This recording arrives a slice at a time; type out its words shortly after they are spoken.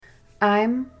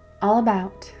I'm all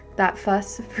about that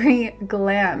fuss-free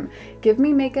glam. Give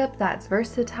me makeup that's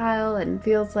versatile and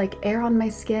feels like air on my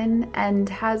skin and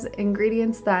has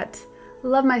ingredients that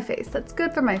love my face, that's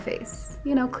good for my face.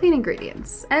 You know, clean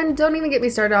ingredients. And don't even get me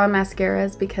started on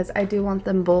mascaras because I do want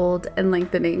them bold and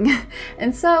lengthening.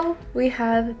 And so we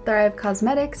have Thrive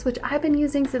Causemetics, which I've been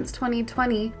using since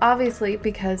 2020, obviously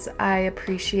because I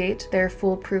appreciate their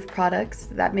foolproof products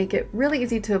that make it really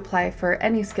easy to apply for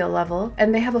any skill level.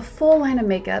 And they have a full line of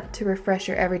makeup to refresh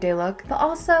your everyday look, but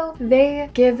also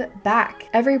they give back.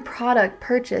 Every product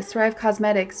purchased, Thrive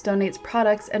Causemetics donates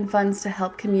products and funds to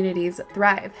help communities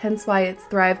thrive, hence why it's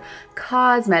Thrive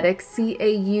Causemetics,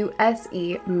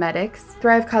 C-A-U-S-E Medics.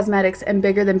 Thrive Causemetics and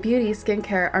Bigger Than Beauty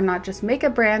skincare are not just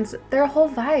makeup brands, they're a whole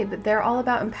vibe. They're all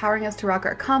about empowering us to rock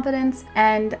our confidence,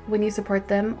 and when you support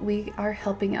them, we are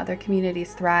helping other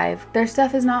communities thrive. Their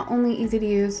stuff is not only easy to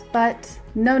use, but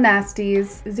no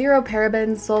nasties, zero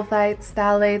parabens, sulfites,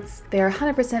 phthalates. They are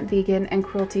 100% vegan and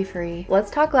cruelty-free.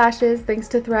 Let's talk lashes. Thanks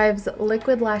to Thrive's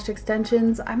liquid lash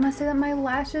extensions, I must say that my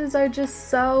lashes are just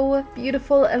so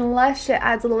beautiful and lush. It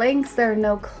adds lengths, there are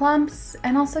no clumps,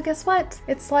 and also guess what?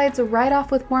 It slides right off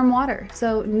with warm water,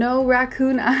 so no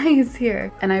raccoon eyes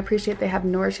here. And I appreciate they have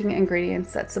nourishing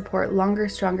ingredients that support longer,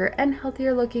 stronger, and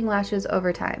healthier looking lashes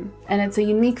over time. And it's a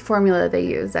unique formula they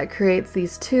use that creates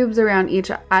these tubes around each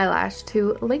eyelash to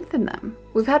lengthen them.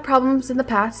 We've had problems in the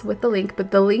past with the link,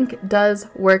 but the link does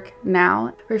work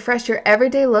now. Refresh your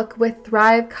everyday look with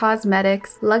Thrive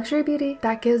Causemetics, luxury beauty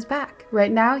that gives back.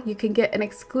 Right now, you can get an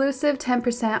exclusive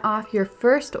 10% off your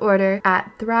first order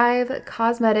at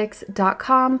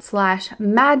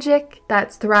thrivecausemetics.com/magic.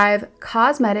 That's Thrive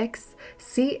Causemetics,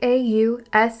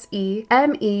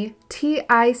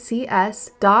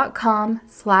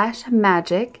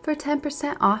 CAUSEMETICS.com/magic for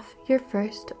 10% off your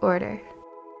first order.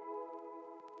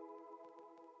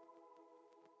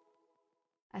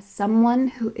 As someone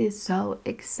who is so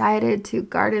excited to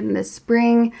garden this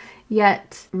spring,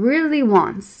 yet really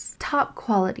wants top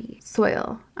quality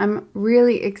soil, I'm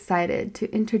really excited to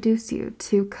introduce you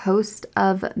to Coast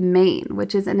of Maine,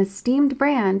 which is an esteemed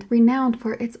brand renowned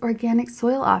for its organic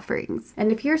soil offerings.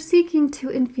 And if you're seeking to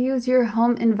infuse your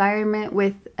home environment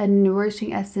with a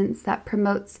nourishing essence that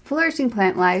promotes flourishing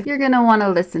plant life, you're going to want to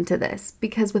listen to this,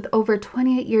 because with over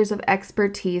 28 years of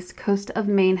expertise, Coast of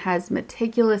Maine has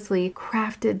meticulously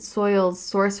crafted soils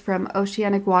sourced from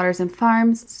oceanic waters and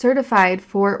farms, certified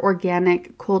for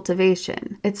organic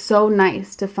cultivation. It's so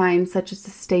nice to find such a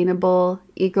sustainable,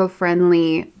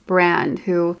 eco-friendly brand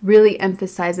who really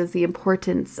emphasizes the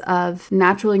importance of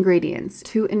natural ingredients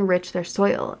to enrich their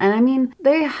soil. And I mean,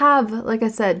 they have, like I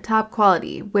said, top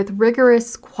quality with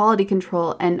rigorous quality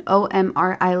control and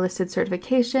OMRI listed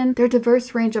certification. Their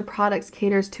diverse range of products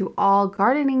caters to all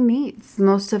gardening needs.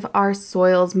 Most of our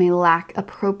soils may lack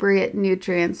appropriate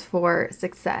nutrients for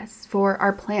success for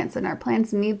our plants, and our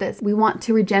plants need this. We want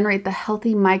to regenerate the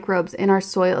healthy microbes in our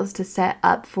soils to set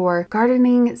up for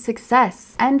gardening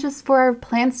success and just for our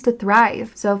plants to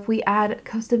thrive. So if we add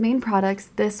Coast of Maine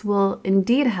products, this will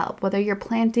indeed help. Whether you're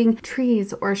planting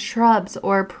trees or shrubs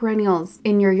or perennials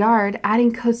in your yard,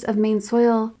 adding Coast of Maine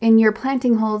soil in your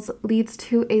planting holes leads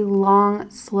to a long,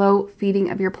 slow feeding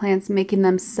of your plants, making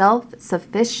them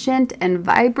self-sufficient and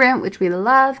vibrant, which we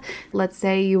love. Let's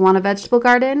say you want a vegetable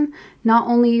garden. Not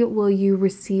only will you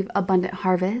receive abundant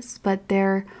harvest, but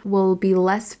there will be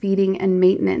less feeding and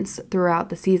maintenance throughout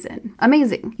the season.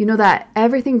 Amazing. You know that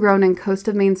everything grown in Coast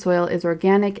of Maine soil is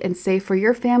organic and safe for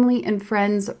your family and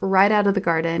friends right out of the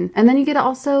garden. And then you get to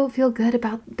also feel good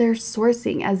about their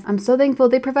sourcing, as I'm so thankful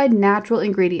they provide natural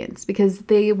ingredients because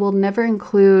they will never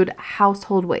include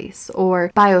household waste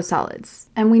or biosolids.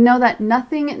 And we know that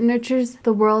nothing nurtures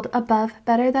the world above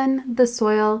better than the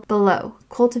soil below,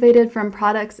 cultivated from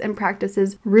products and practices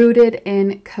rooted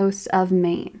in Coast of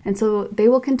Maine. And so they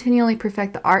will continually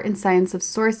perfect the art and science of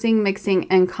sourcing, mixing,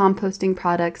 and composting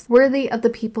products worthy of the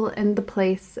people and the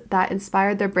place that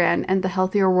inspired their brand and the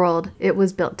healthier world it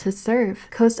was built to serve.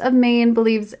 Coast of Maine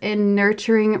believes in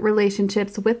nurturing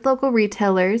relationships with local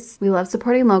retailers. We love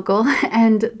supporting local,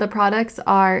 and the products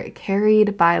are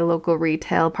carried by local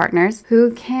retail partners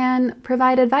who can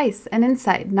provide advice and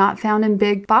insight not found in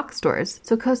big box stores.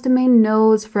 So Coast of Maine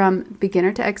knows from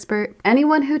beginner to expert,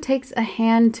 anyone who takes a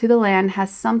hand to the land has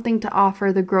something to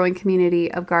offer the growing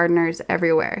community of gardeners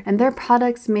everywhere. And their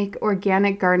products make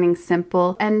organic gardening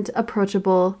simple and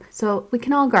approachable so we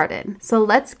can all garden. So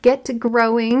let's get to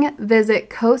growing. Visit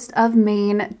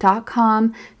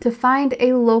coastofmaine.com to find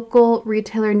a local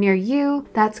retailer near you.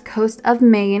 That's Coast of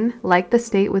Maine, like the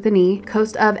state with an E,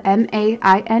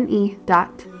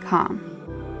 coastofmaine.com.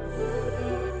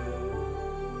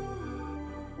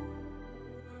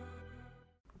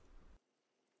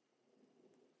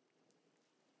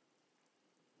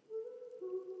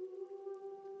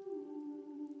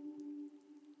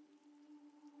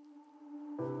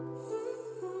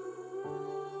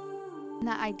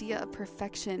 that idea of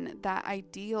perfection, that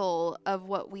ideal of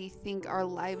what we think our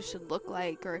lives should look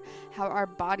like, or how our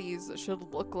bodies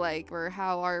should look like, or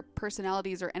how our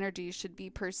personalities or energies should be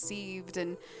perceived,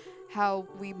 and how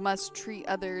we must treat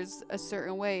others a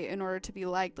certain way in order to be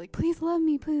liked. Like, please love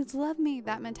me, please love me.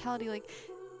 That mentality, like,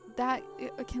 that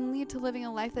it can lead to living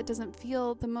a life that doesn't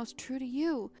feel the most true to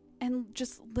you, and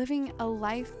just living a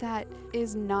life that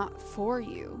is not for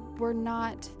you. We're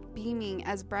not beaming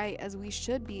as bright as we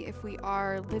should be if we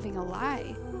are living a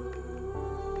lie.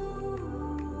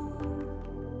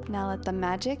 Now let the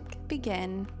magic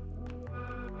begin.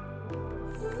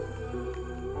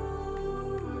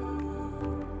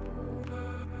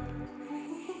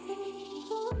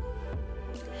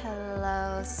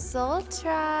 Hello, Soul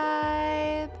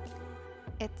Tribe!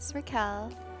 It's Raquel,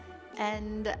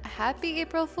 and happy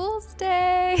April Fool's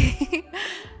Day!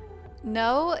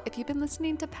 No, if you've been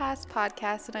listening to past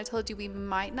podcasts and I told you we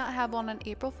might not have one on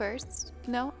April 1st,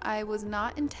 no, I was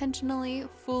not intentionally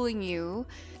fooling you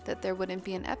that there wouldn't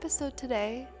be an episode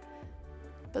today,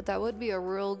 but that would be a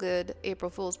real good April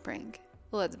Fool's prank,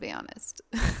 let's be honest.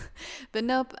 But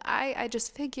nope, I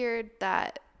just figured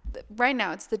that right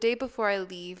now it's the day before I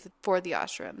leave for the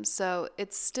ashram, so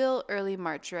it's still early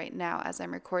March right now as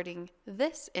I'm recording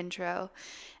this intro,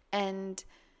 and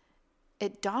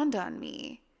it dawned on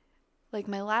me, like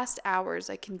my last hours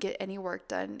I can get any work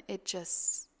done,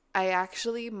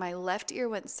 my left ear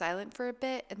went silent for a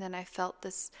bit, and then I felt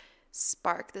this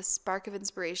spark of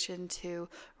inspiration to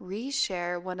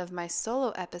reshare one of my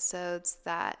solo episodes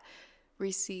that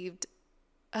received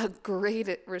a great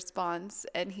response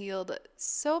and healed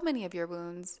so many of your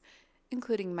wounds,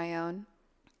 including my own,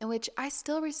 in which I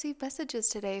still receive messages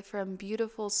today from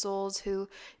beautiful souls who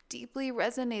deeply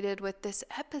resonated with this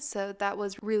episode that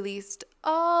was released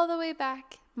all the way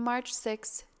back March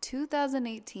 6,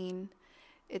 2018.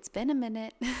 It's been a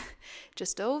minute,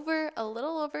 a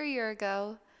little over a year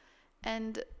ago.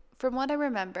 And from what I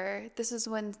remember, this is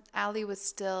when Allie was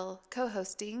still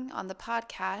co-hosting on the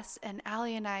podcast, and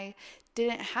Allie and I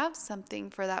didn't have something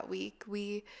for that week.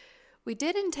 We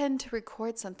did intend to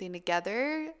record something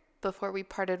together before we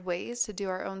parted ways to do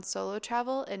our own solo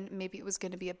travel, and maybe it was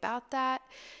going to be about that.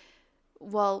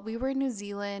 Well, we were in New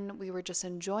Zealand, we were just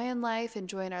enjoying life,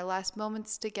 enjoying our last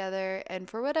moments together, and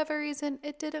for whatever reason,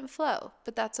 it didn't flow,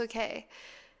 but that's okay.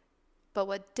 But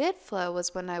what did flow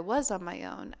was when I was on my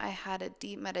own. I had a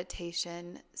deep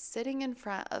meditation sitting in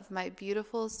front of my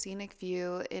beautiful scenic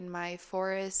view in my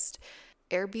forest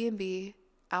Airbnb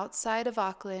outside of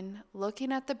Auckland, looking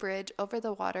at the bridge over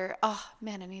the water. Oh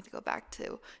man, I need to go back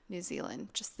to New Zealand,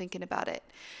 just thinking about it.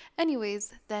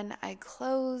 Anyways, then I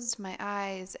closed my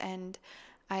eyes and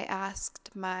I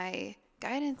asked my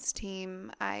guidance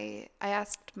team, I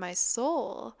asked my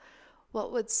soul,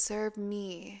 what would serve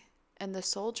me and the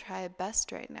soul tribe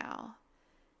best right now?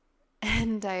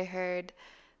 And I heard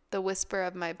the whisper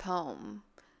of my poem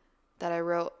that I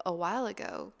wrote a while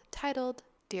ago, titled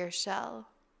Dear Shell.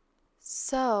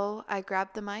 So I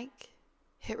grabbed the mic,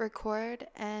 hit record,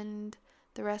 and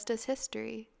the rest is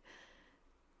history.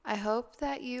 I hope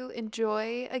that you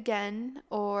enjoy again,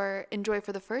 or enjoy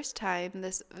for the first time,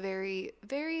 this very,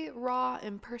 very raw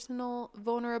and personal,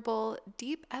 vulnerable,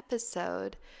 deep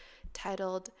episode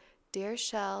titled Dear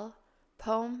Shell,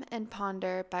 Poem and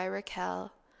Ponder by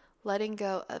Raquel, letting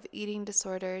go of eating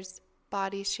disorders,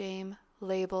 body shame,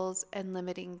 labels, and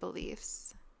limiting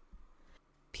beliefs.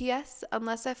 P.S.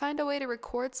 Unless I find a way to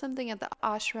record something at the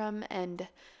ashram and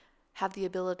have the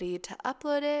ability to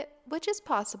upload it, which is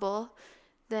possible,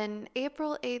 then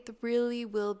April 8th really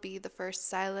will be the first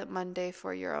silent Monday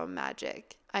for your own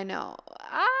magic. I know.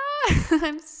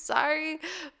 I'm sorry,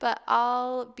 but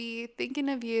I'll be thinking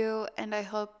of you, and I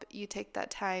hope you take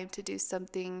that time to do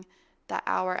something, that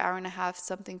hour and a half,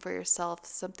 something for yourself,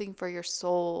 something for your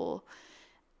soul.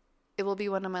 It will be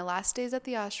one of my last days at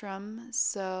the ashram,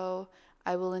 so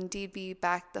I will indeed be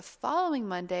back the following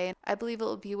Monday. I believe it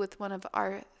will be with one of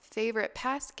our favorite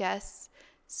past guests,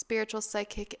 spiritual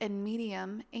psychic and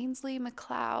medium Ainsley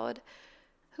McLeod,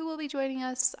 who will be joining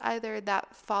us either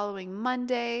that following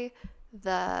Monday,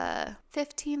 the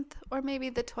 15th, or maybe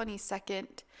the 22nd,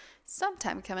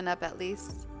 sometime coming up at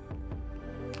least.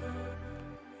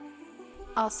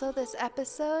 Also, this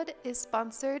episode is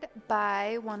sponsored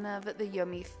by one of the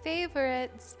Yomi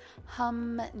favorites,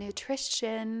 Hum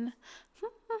Nutrition.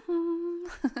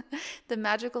 The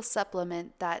magical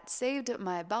supplement that saved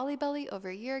my Bali belly over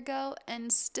a year ago,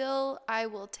 and still I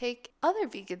will take other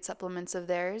vegan supplements of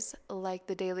theirs, like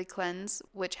the Daily Cleanse,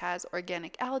 which has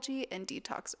organic algae and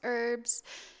detox herbs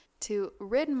to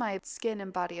rid my skin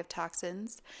and body of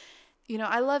toxins.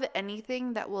 I love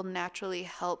anything that will naturally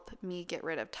help me get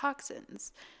rid of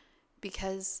toxins,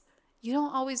 because you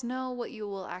don't always know what you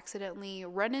will accidentally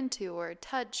run into or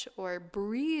touch or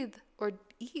breathe or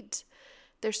eat.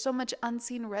 There's so much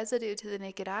unseen residue to the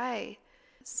naked eye.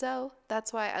 So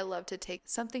that's why I love to take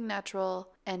something natural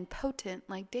and potent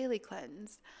like Daily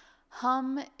Cleanse.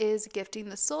 Hum is gifting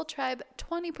the Soul Tribe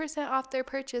 20% off their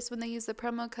purchase when they use the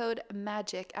promo code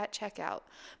MAGIC at checkout.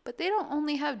 But they don't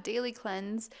only have Daily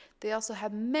Cleanse, they also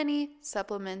have many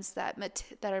supplements that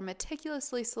are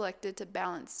meticulously selected to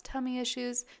balance tummy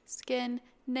issues, skin,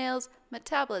 nails,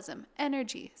 metabolism,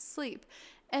 energy, sleep,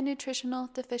 and nutritional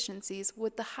deficiencies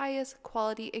with the highest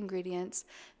quality ingredients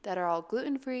that are all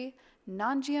gluten-free,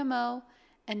 non-GMO,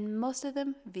 and most of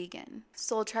them vegan.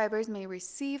 Soul Tribers may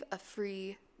receive a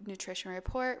free nutrition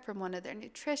report from one of their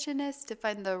nutritionists to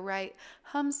find the right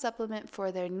Hum supplement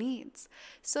for their needs.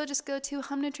 So just go to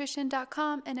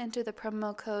humnutrition.com and enter the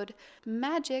promo code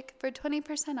MAGIC for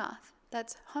 20% off.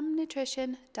 That's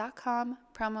humnutrition.com,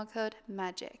 promo code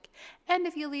MAGIC. And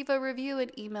if you leave a review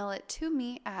and email it to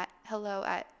me at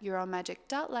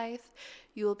hello@yourownmagic.life,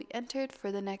 you will be entered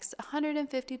for the next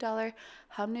 $150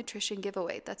 Hum Nutrition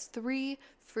giveaway. That's 3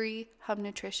 free Hum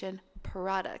Nutrition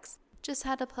products. Just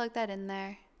had to plug that in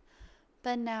there.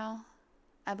 But now,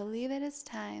 I believe it is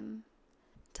time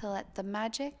to let the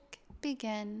magic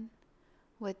begin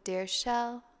with Dear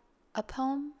Shell, a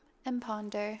poem and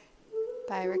ponder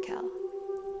by Raquel.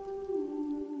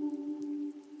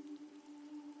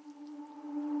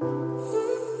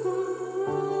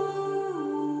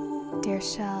 Dear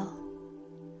Shell,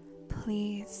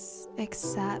 please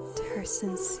accept her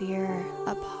sincere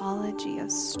apology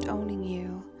of stoning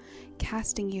you,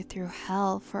 casting you through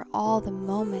hell for all the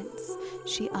moments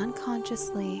she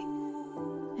unconsciously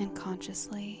and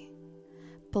consciously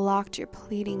blocked your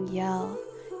pleading yell.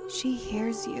 She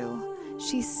hears you.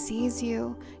 She sees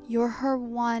you. You're her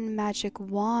one magic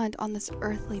wand on this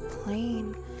earthly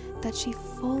plane that she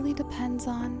fully depends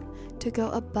on to go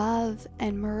above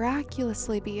and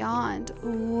miraculously beyond,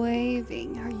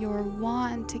 waving your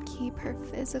wand to keep her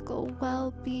physical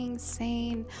well-being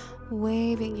sane,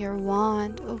 waving your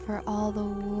wand over all the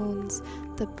wounds,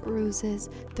 the bruises,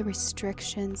 the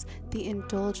restrictions, the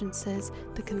indulgences,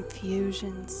 the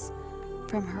confusions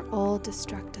from her old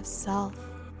destructive self,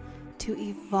 to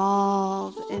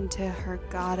evolve into her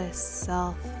goddess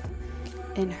self,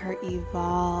 in her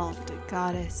evolved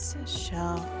goddess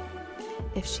shell.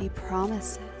 If she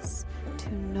promises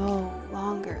to no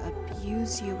longer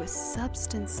abuse you with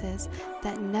substances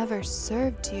that never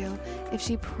served you, if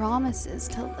she promises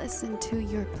to listen to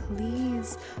your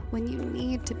pleas when you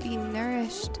need to be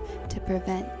nourished to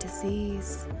prevent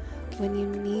disease, when you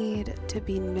need to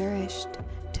be nourished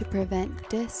to prevent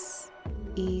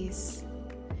dis-ease,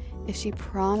 if she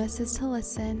promises to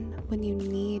listen when you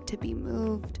need to be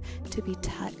moved, to be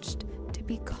touched, to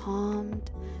be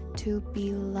calmed, to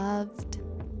be loved,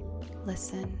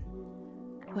 listen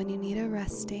when you need a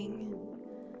resting.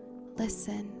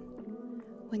 Listen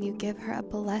when you give her a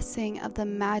blessing of the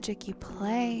magic you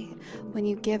play, when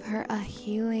you give her a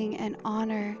healing and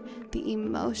honor the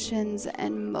emotions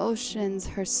and motions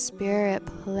her spirit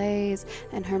plays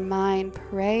and her mind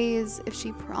prays. If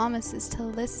she promises to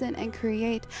listen and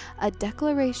create a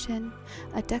declaration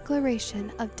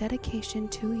of dedication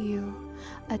to you,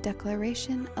 a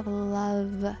declaration of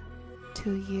love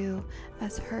to you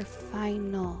as her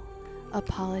final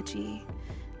apology,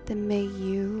 then may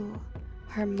you,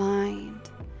 her mind,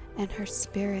 and her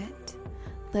spirit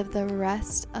live the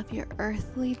rest of your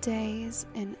earthly days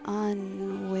in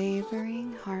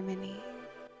unwavering harmony.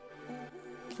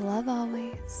 Love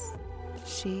always,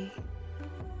 she.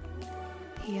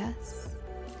 P.S.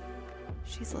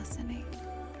 She's listening.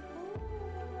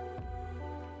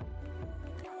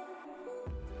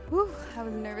 Whew, I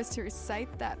was nervous to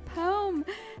recite that poem.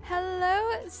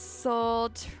 Hello, Soul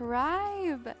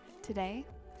Tribe. Today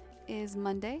is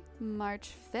Monday,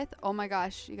 March 5th. Oh my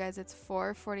gosh, you guys, it's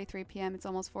 4:43 p.m. It's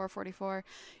almost 4:44.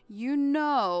 You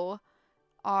know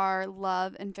our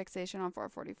love and fixation on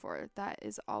 4:44. That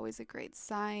is always a great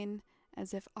sign,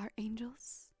 as if our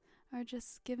angels are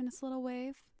just giving us a little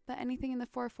wave. But anything in the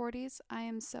 440s, I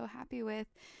am so happy with.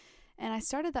 And I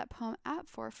started that poem at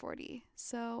 4:40.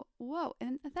 So, whoa,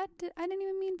 and I didn't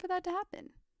even mean for that to happen.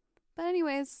 But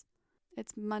anyways,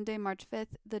 it's Monday, March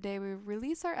 5th, the day we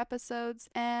release our episodes,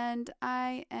 and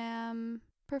I am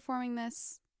performing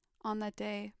this on that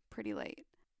day pretty late.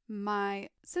 my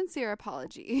sincere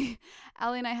apology.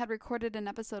 Allie and I had recorded an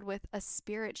episode with a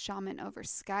spirit shaman over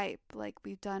Skype, like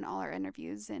we've done all our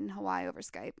interviews in Hawaii over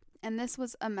Skype. And this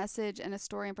was a message and a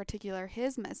story in particular,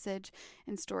 his message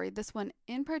and story. This one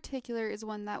in particular is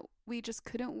one that we just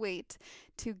couldn't wait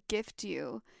to gift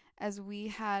you, as we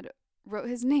had wrote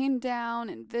his name down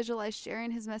and visualized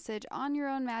sharing his message on Your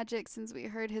Own Magic since we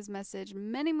heard his message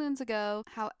many moons ago.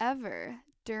 However,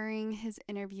 during his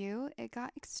interview, it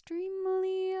got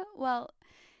extremely,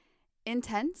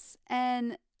 intense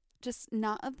and just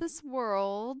not of this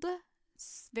world,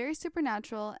 very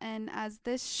supernatural. And as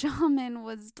this shaman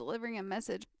was delivering a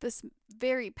message, this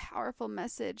very powerful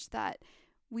message that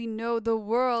we know the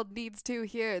world needs to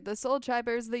hear, the Soul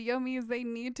Tribers, the Yomis, they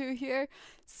need to hear,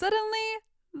 suddenly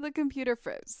the computer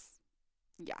froze.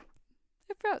 Yeah,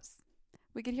 it froze.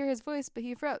 We could hear his voice, but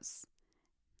he froze.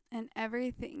 And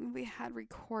everything we had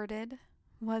recorded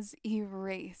was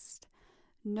erased.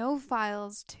 No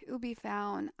files to be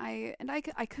found. I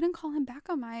couldn't call him back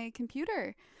on my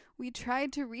computer. We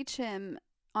tried to reach him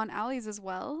on Allie's as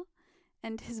well,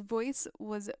 and his voice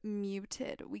was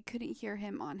muted. We couldn't hear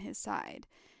him on his side.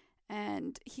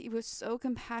 And he was so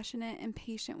compassionate and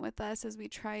patient with us as we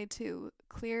tried to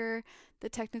clear the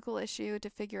technical issue to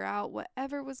figure out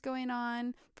whatever was going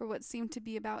on for what seemed to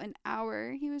be about an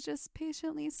hour. He was just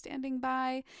patiently standing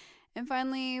by. And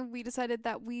finally, we decided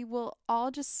that we will all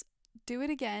just do it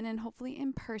again, and hopefully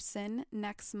in person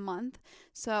next month.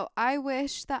 So I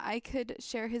wish that I could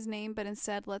share his name, but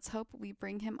instead let's hope we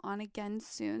bring him on again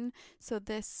soon, so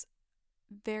this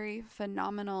very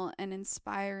phenomenal and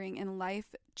inspiring and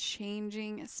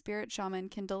life-changing spirit shaman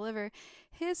can deliver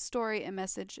his story and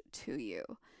message to you.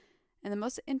 And the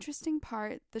most interesting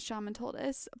part, the shaman told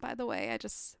us, by the way, I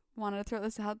just wanted to throw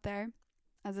this out there,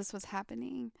 as this was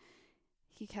happening,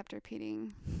 he kept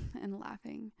repeating and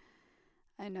laughing,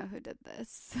 "I know who did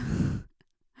this."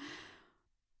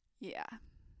 Yeah,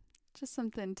 just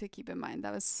something to keep in mind.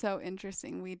 That was so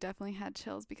interesting. We definitely had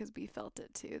chills because we felt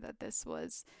it too, that this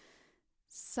was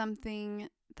something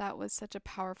that was such a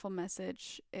powerful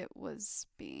message. It was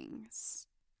being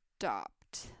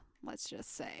stopped, let's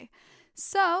just say.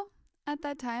 So at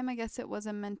that time, I guess it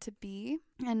wasn't meant to be.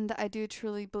 And I do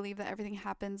truly believe that everything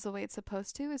happens the way it's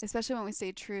supposed to, especially when we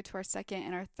stay true to our second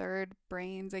and our third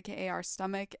brains, aka our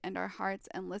stomach and our hearts,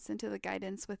 and listen to the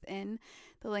guidance within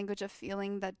the language of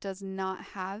feeling that does not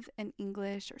have an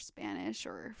English or Spanish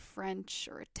or French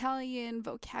or Italian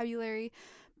vocabulary,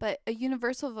 but a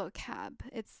universal vocab.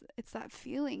 It's that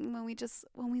feeling when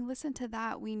we listen to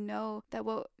that, we know that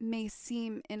what may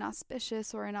seem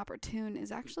inauspicious or inopportune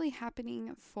is actually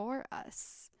happening for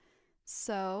us.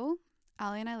 So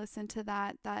Allie and I listened to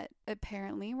that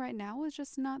apparently right now was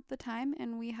just not the time,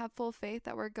 and we have full faith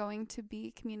that we're going to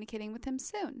be communicating with him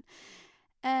soon.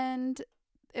 And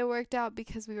it worked out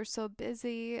because we were so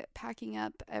busy packing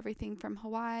up everything from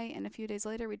Hawaii, and a few days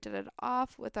later we did it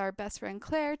off with our best friend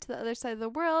Claire to the other side of the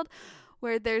world,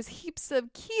 where there's heaps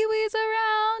of kiwis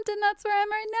around, and that's where I'm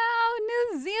right now,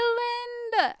 New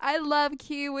Zealand. I love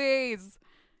kiwis.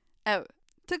 Oh,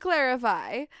 to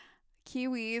clarify,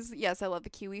 kiwis, yes, I love the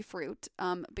kiwi fruit,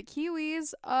 but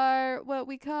kiwis are what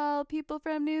we call people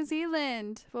from New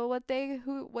Zealand. Well, what they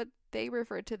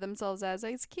refer to themselves as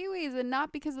kiwis, and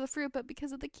not because of the fruit, but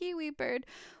because of the kiwi bird,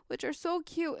 which are so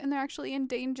cute, and they're actually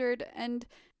endangered, and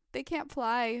they can't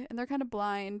fly, and they're kind of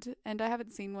blind, and I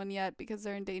haven't seen one yet because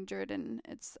they're endangered, and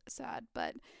it's sad,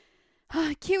 but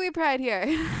kiwi pride here.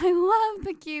 I love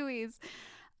the kiwis.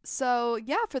 So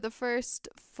yeah, for the first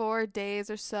 4 days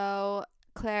or so,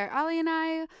 Claire, Allie, and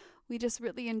I, we just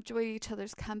really enjoyed each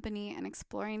other's company and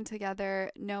exploring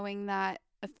together, knowing that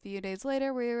a few days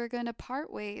later we were going to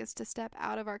part ways to step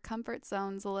out of our comfort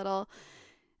zones a little.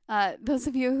 Those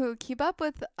of you who keep up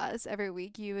with us every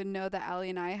week, you would know that Allie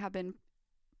and I have been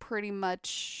pretty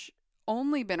much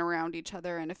only been around each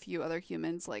other and a few other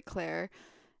humans like Claire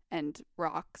and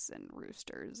rocks and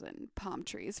roosters and palm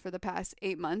trees for the past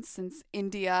 8 months since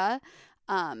India.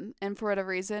 And for whatever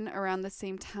reason, around the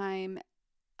same time,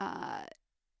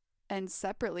 and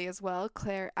separately as well,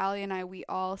 Claire, Allie, and I, we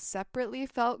all separately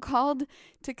felt called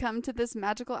to come to this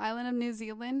magical island of New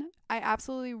Zealand. I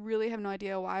absolutely really have no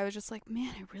idea why. I was just like,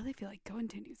 man, I really feel like going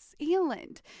to New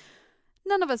Zealand.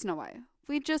 None of us know why.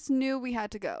 We just knew we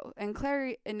had to go. And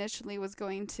Claire initially was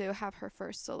going to have her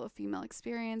first solo female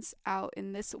experience out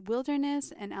in this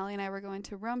wilderness, and Allie and I were going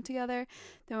to roam together.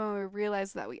 Then when we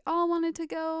realized that we all wanted to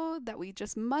go, that we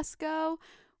just must go,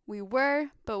 we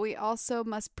were, but we also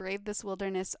must brave this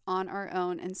wilderness on our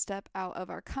own and step out of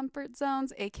our comfort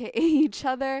zones, aka each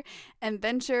other, and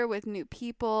venture with new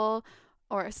people,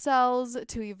 ourselves,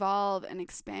 to evolve and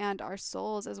expand our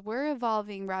souls as we're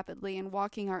evolving rapidly and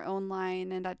walking our own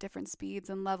line and at different speeds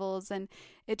and levels. And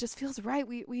it just feels right.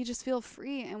 We just feel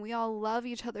free, and we all love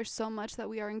each other so much that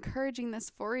we are encouraging this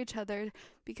for each other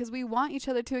because we want each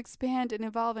other to expand and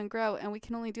evolve and grow. And we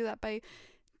can only do that by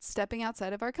stepping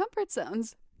outside of our comfort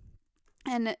zones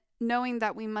and knowing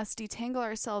that we must detangle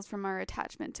ourselves from our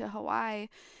attachment to Hawaii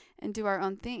and do our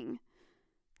own thing.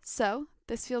 So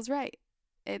this feels right.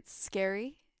 It's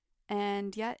scary,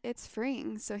 and yet it's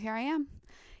freeing. So here I am.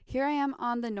 Here I am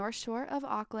on the North Shore of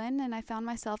Auckland, and I found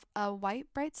myself a white,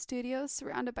 bright studio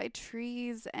surrounded by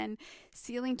trees and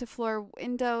ceiling to floor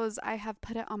windows. I have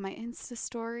put it on my Insta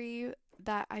story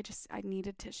that I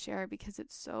needed to share because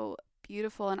it's so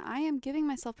beautiful, and I am giving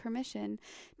myself permission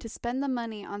to spend the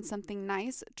money on something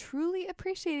nice, truly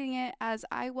appreciating it as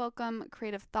I welcome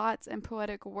creative thoughts and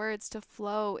poetic words to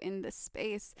flow in this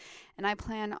space. And I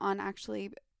plan on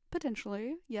actually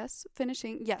potentially,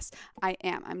 finishing. Yes, I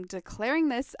am. I'm declaring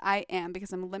this. I am,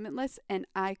 because I'm limitless and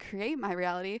I create my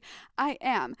reality. I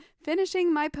am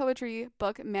finishing my poetry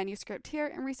book manuscript here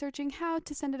and researching how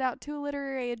to send it out to a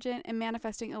literary agent and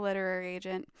manifesting a literary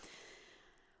agent.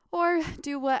 Or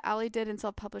do what Allie did and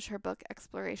self-publish her book,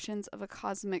 Explorations of a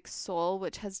Cosmic Soul,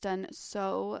 which has done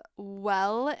so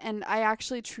well. And I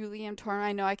actually truly am torn.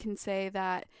 I know I can say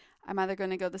that I'm either going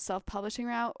to go the self-publishing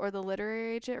route or the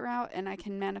literary agent route, and I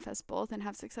can manifest both and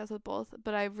have success with both.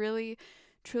 But I really,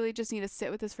 truly just need to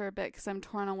sit with this for a bit because I'm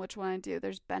torn on which one I do.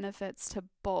 There's benefits to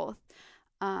both.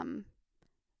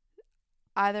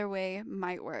 Either way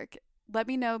might work. Let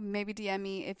me know, maybe DM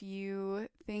me if you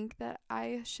think that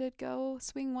I should go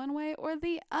swing one way or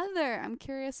the other. I'm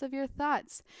curious of your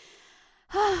thoughts.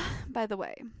 By the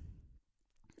way,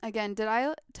 again, did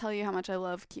I tell you how much I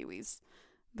love Kiwis?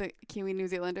 The Kiwi New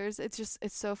Zealanders. It's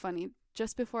so funny.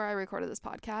 Just before I recorded this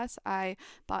podcast, I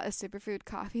bought a superfood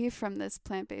coffee from this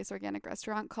plant-based organic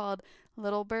restaurant called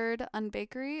Little Bird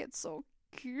Unbakery. It's so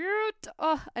cute.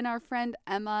 Oh, and our friend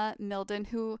Emma Milden,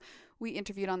 who we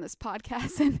interviewed on this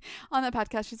podcast, and on the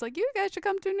podcast she's like, you guys should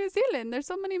come to New Zealand, there's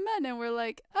so many men. And we're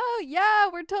like, oh yeah,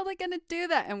 we're totally gonna do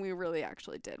that. And we really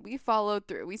actually did. We followed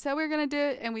through. We said we were gonna do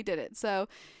it, and we did it. So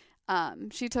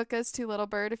she took us to Little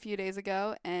Bird a few days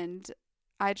ago, and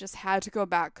I just had to go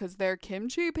back because their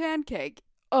kimchi pancake,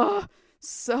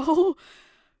 so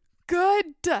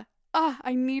good.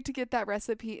 I need to get that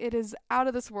recipe. It is out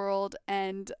of this world.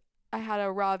 And I had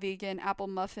a raw vegan apple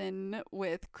muffin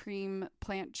with cream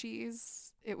plant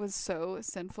cheese. It was so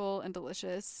sinful and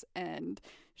delicious and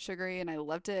sugary, and I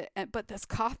loved it. But this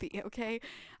coffee, okay?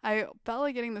 I felt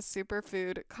like getting the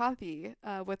superfood coffee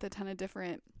with a ton of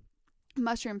different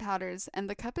mushroom powders, and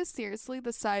the cup is seriously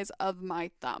the size of my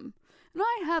thumb. And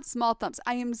I have small thumbs.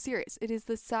 I am serious. It is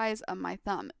the size of my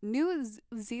thumb. New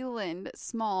Zealand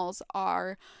smalls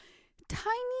are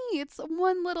tiny. It's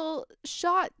one little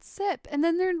shot sip. And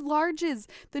then their larges,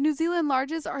 the New Zealand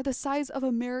larges, are the size of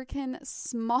American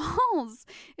smalls.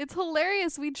 It's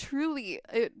hilarious.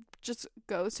 It just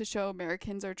goes to show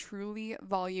Americans are truly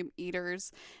volume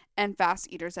eaters, and fast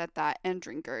eaters at that, and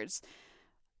drinkers.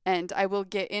 And I will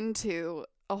get into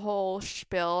a whole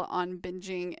spiel on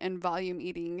binging and volume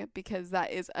eating because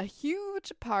that is a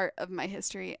huge part of my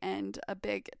history and a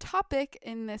big topic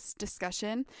in this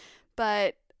discussion.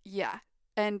 But yeah,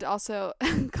 and also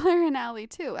Claire and Allie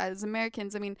too. As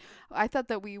Americans, I mean, I thought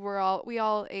that we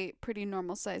all ate pretty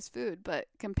normal sized food, but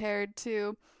compared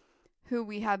to who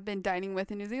we have been dining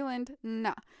with in New Zealand,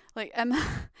 nah. Like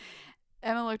Emma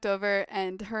looked over,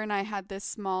 and her and I had this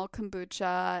small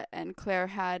kombucha, and Claire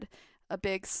had a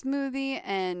big smoothie,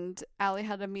 and Allie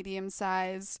had a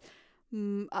medium-sized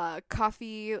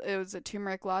coffee. It was a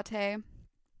turmeric latte.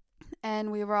 And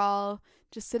we were all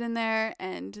just sitting there,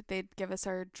 and they'd give us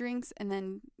our drinks, and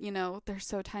then, they're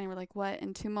so tiny. We're like, what?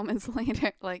 And 2 moments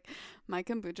later, like, my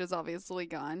kombucha's obviously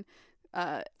gone.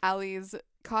 Allie's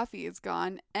coffee is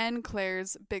gone, and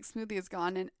Claire's big smoothie is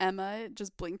gone, and Emma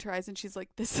just blinked her eyes, and she's like,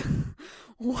 this,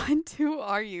 who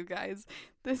are you guys?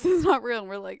 This is not real. And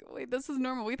we're like, wait, this is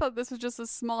normal. We thought this was just a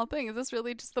small thing. Is this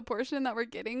really just the portion that we're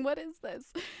getting? What is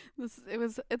this?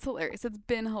 It's hilarious. It's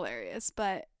been hilarious,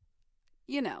 but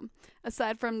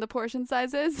aside from the portion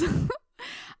sizes,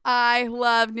 I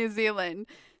love New Zealand.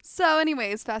 So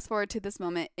anyways, fast forward to this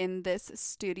moment in this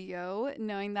studio,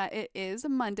 knowing that it is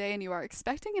Monday and you are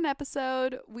expecting an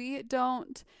episode. We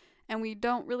don't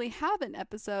really have an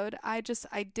episode. I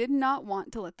did not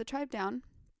want to let the tribe down.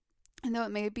 And though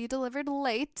it may be delivered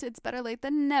late, it's better late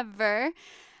than never,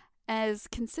 as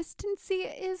consistency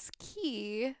is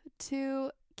key to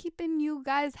keeping you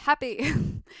guys happy.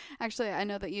 Actually, I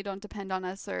know that you don't depend on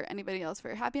us or anybody else for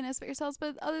your happiness but yourselves,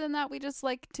 but other than that, we just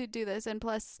like to do this. And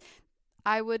plus,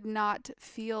 I would not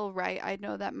feel right. I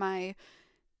know that my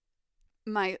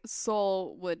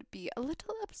soul would be a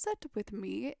little upset with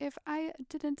me if I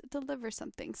didn't deliver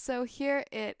something. So here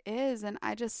it is. And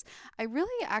I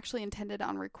really actually intended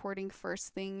on recording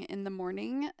first thing in the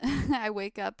morning. I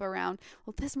wake up around,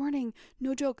 well, this morning,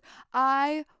 no joke,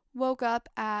 I woke up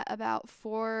at about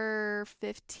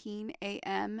 4:15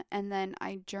 a.m. and then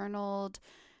I journaled.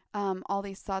 All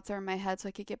these thoughts are in my head so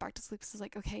I could get back to sleep. So I was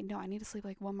like, okay, no, I need to sleep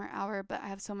like 1 more hour, but I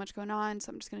have so much going on,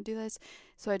 so I'm just going to do this.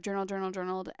 So I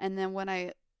journaled. And then when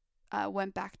I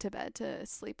went back to bed to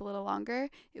sleep a little longer,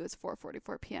 it was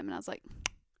 4:44 p.m. And I was like,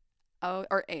 oh,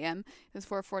 or a.m. It was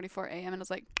 4:44 a.m. And I was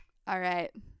like, all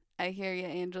right, I hear you,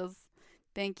 angels.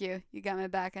 Thank you. You got my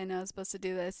back. I know I was supposed to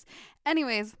do this.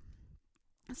 Anyways,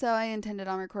 so I intended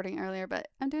on recording earlier, but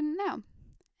I'm doing it now.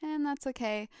 And that's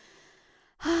okay.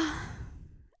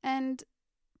 And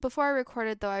before I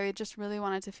recorded, though, I just really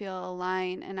wanted to feel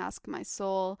aligned and ask my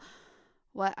soul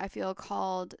what I feel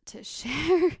called to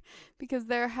share, because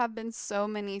there have been so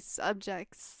many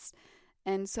subjects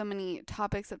and so many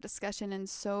topics of discussion and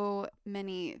so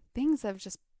many things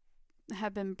that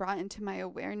have been brought into my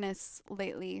awareness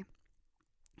lately.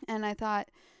 And I thought,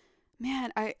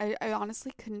 man, I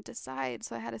honestly couldn't decide.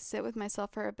 So I had to sit with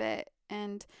myself for a bit.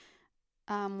 And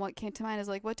what came to mind is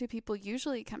like, what do people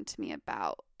usually come to me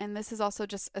about? And this is also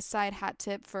just a side hat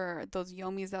tip for those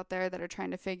yomis out there that are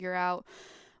trying to figure out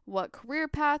what career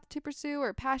path to pursue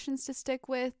or passions to stick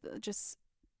with. Just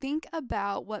think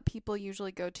about what people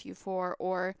usually go to you for,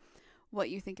 or what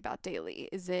you think about daily.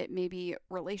 Is it maybe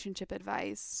relationship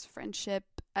advice, friendship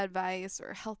advice,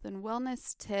 or health and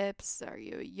wellness tips? Are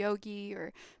you a yogi,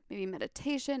 or maybe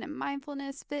meditation and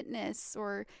mindfulness, fitness,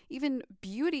 or even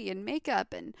beauty and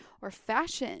makeup or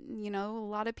fashion? You know, a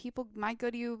lot of people might go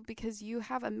to you because you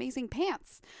have amazing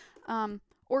pants.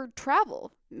 Or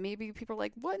travel. Maybe people are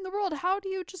like, what in the world? How do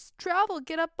you just travel?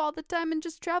 Get up all the time and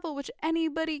just travel, which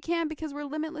anybody can because we're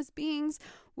limitless beings.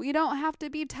 We don't have to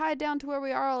be tied down to where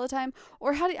we are all the time.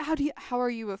 Or how are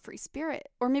you a free spirit?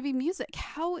 Or maybe music.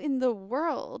 How in the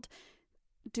world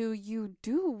do you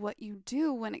do what you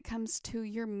do when it comes to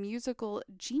your musical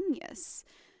genius?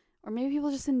 Or maybe people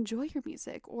just enjoy your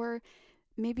music. Or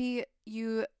maybe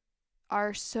you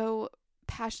are so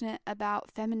passionate about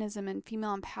feminism and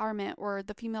female empowerment, or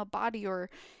the female body, or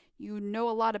you know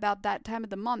a lot about that time of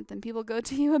the month and people go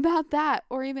to you about that.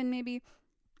 Or even maybe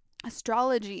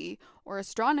astrology or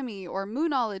astronomy or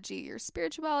moonology or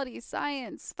spirituality,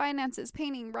 science, finances,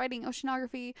 painting, writing,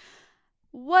 oceanography,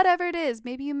 whatever it is.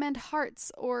 Maybe you mend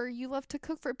hearts, or you love to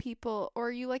cook for people,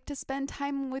 or you like to spend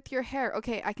time with your hair.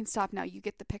 Okay, I can stop now. You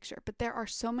get the picture. But there are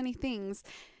so many things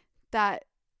that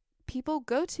people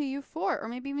go to you for, or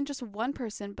maybe even just one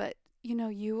person, but you know,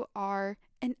 you are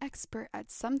an expert at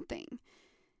something.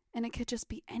 And it could just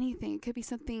be anything. It could be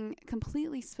something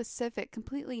completely specific,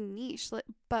 completely niche,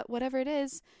 but whatever it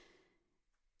is,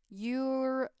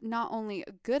 you're not only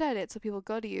good at it so people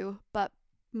go to you, but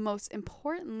most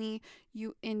importantly,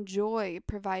 you enjoy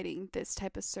providing this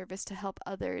type of service to help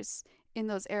others in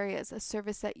those areas, a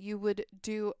service that you would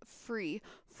do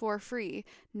for free,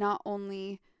 not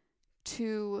only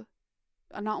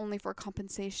for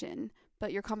compensation,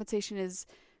 but your compensation is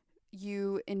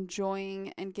you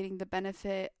enjoying and getting the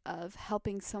benefit of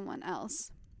helping someone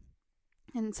else,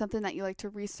 and something that you like to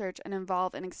research and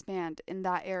involve and expand in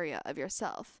that area of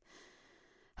yourself.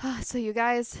 So you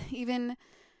guys, even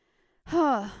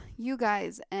you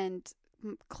guys and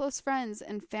close friends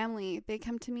and family, they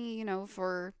come to me, you know,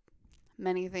 for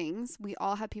many things. We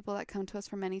all have people that come to us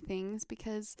for many things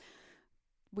because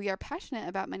we are passionate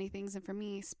about many things. And for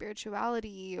me,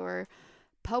 spirituality or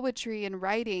poetry and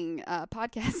writing,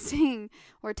 podcasting,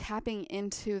 or tapping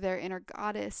into their inner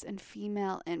goddess and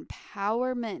female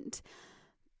empowerment.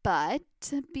 But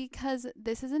because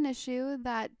this is an issue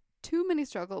that too many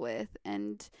struggle with,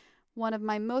 and one of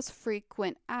my most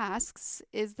frequent asks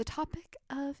is the topic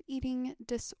of eating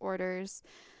disorders.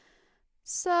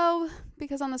 So,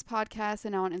 because on this podcast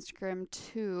and now on Instagram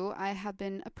too, I have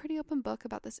been a pretty open book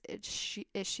about this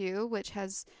issue, which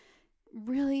has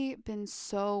really been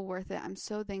so worth it. I'm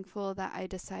so thankful that I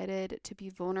decided to be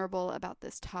vulnerable about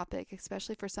this topic,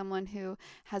 especially for someone who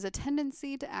has a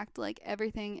tendency to act like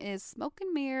everything is smoke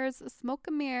and mirrors.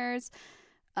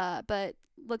 But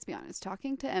let's be honest,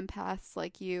 talking to empaths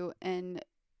like you and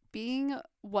being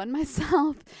one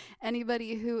myself,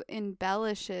 anybody who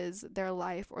embellishes their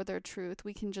life or their truth,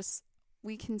 we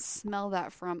can smell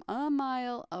that from a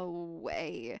mile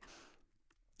away.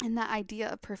 And that idea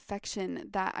of perfection,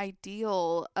 that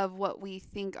ideal of what we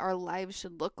think our lives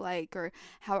should look like, or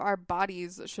how our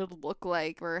bodies should look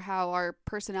like, or how our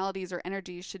personalities or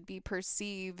energies should be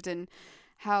perceived, and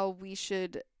how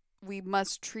we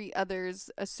must treat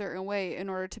others a certain way in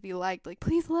order to be liked. Like,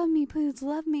 please love me, please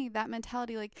love me. That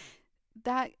mentality, like,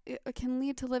 that it can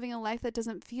lead to living a life that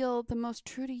doesn't feel the most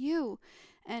true to you,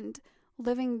 and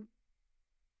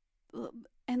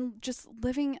just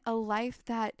living a life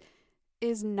that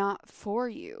is not for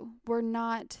you. We're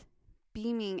not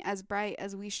beaming as bright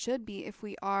as we should be if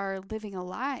we are living a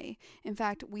lie. In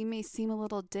fact, we may seem a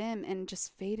little dim and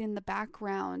just fade in the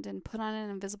background and put on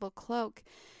an invisible cloak.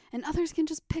 And others can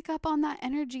just pick up on that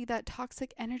energy, that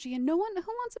toxic energy. And who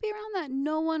wants to be around that?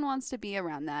 No one wants to be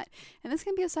around that. And this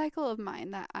can be a cycle of mine,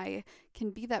 that I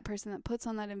can be that person that puts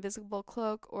on that invisible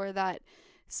cloak, or that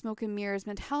smoke and mirrors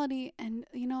mentality. And,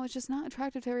 it's just not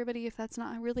attractive to everybody if that's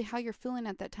not really how you're feeling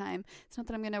at that time. It's not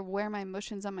that I'm going to wear my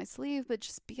emotions on my sleeve, but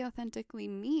just be authentically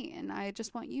me. And I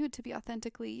just want you to be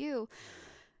authentically you.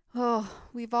 Oh,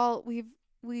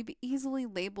 we've easily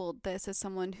labeled this as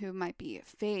someone who might be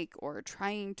fake or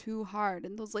trying too hard.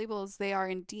 And those labels, they are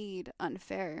indeed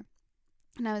unfair.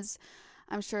 And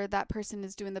I'm sure that person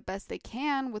is doing the best they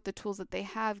can with the tools that they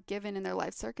have given in their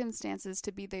life circumstances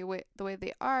to be the way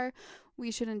they are. We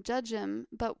shouldn't judge them,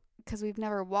 but because we've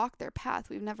never walked their path,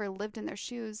 we've never lived in their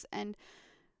shoes. And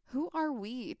who are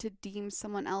we to deem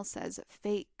someone else as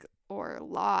fake or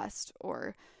lost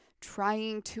or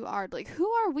trying too hard? Like, who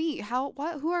are we?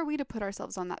 Who are we to put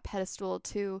ourselves on that pedestal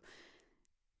to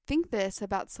think this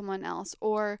about someone else?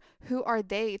 Or who are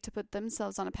they to put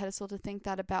themselves on a pedestal to think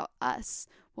that about us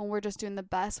when we're just doing the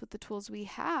best with the tools we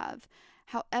have?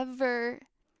 However,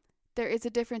 there is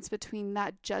a difference between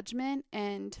that judgment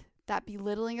and that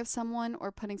belittling of someone,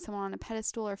 or putting someone on a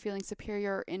pedestal, or feeling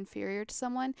superior or inferior to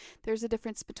someone. There's a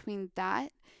difference between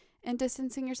that and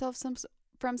distancing yourself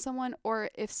from someone, or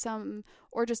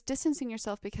just distancing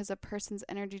yourself because a person's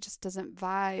energy just doesn't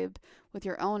vibe with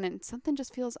your own and something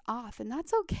just feels off. And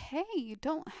that's okay. You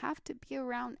don't have to be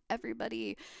around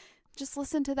everybody. Just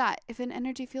listen to that. If an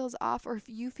energy feels off, or if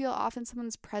you feel off in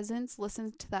someone's presence,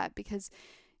 listen to that, because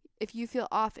if you feel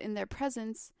off in their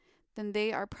presence, then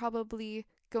they are probably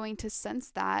going to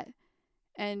sense that,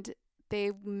 and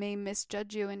they may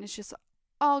misjudge you, and it's just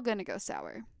all going to go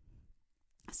sour.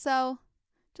 So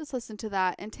just listen to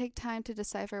that and take time to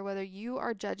decipher whether you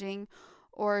are judging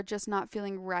or just not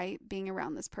feeling right being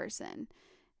around this person,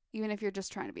 even if you're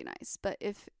just trying to be nice. But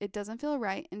if it doesn't feel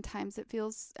right, in times it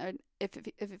feels, if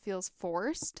it feels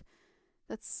forced,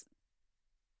 that's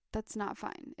not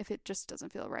fine. If it just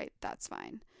doesn't feel right, that's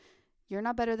fine. You're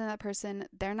not better than that person.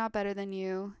 They're not better than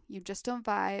you. You just don't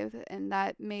vibe. And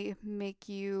that may make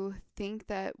you think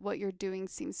that what you're doing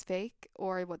seems fake,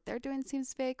 or what they're doing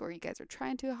seems fake, or you guys are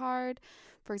trying too hard.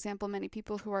 For example, many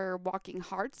people who are walking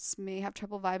hearts may have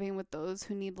trouble vibing with those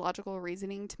who need logical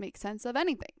reasoning to make sense of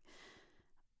anything.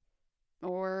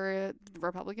 Or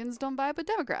Republicans don't vibe with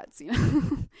Democrats,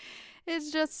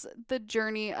 It's just the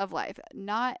journey of life.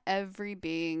 Not every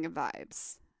being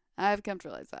vibes. I've come to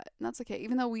realize that. And that's okay.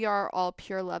 Even though we are all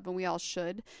pure love, and we all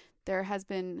should, there has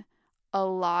been a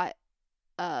lot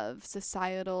of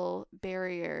societal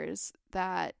barriers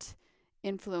that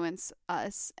influence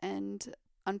us. And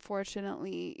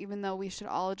unfortunately, even though we should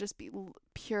all just be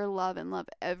pure love and love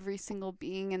every single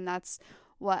being, and that's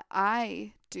what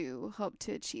I do hope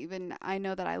to achieve. And I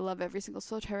know that I love every single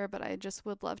soul child, but I just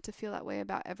would love to feel that way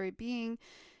about every being.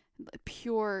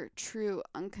 Pure, true,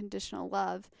 unconditional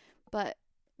love. But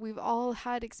we've all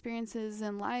had experiences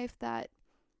in life that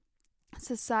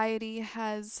society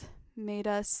has made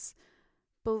us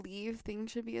believe things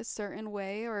should be a certain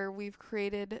way, or we've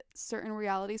created certain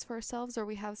realities for ourselves, or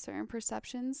we have certain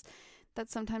perceptions that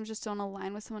sometimes just don't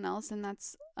align with someone else, and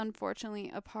that's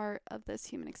unfortunately a part of this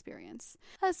human experience.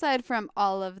 Aside from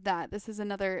all of that, this is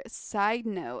another side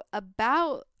note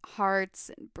about hearts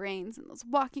and brains, and those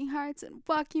walking hearts and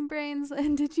walking brains.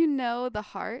 And did you know the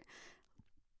heart,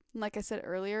 like I said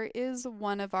earlier, is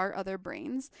one of our other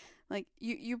brains? Like,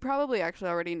 you probably actually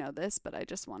already know this, but I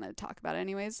just want to talk about it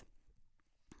anyways,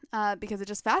 because it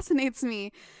just fascinates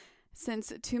me,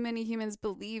 since too many humans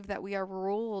believe that we are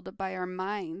ruled by our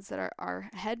minds, that are our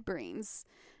head brains,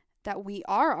 that we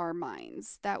are our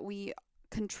minds, that we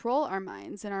control our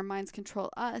minds, and our minds control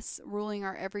us, ruling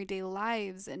our everyday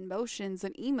lives and motions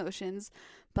and emotions.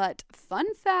 But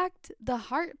fun fact, the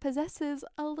heart possesses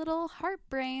a little heart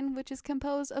brain, which is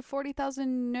composed of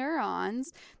 40,000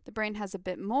 neurons. The brain has a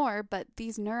bit more, but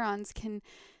these neurons can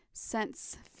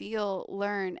sense, feel,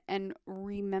 learn, and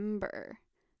remember.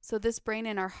 So this brain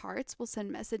in our hearts will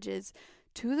send messages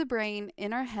to the brain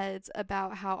in our heads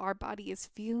about how our body is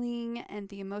feeling and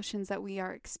the emotions that we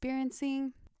are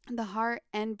experiencing. The heart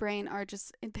and brain are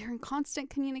they're in constant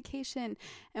communication.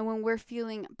 And when we're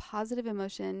feeling positive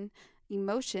emotions,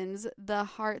 the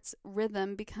heart's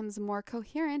rhythm becomes more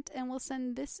coherent and will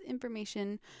send this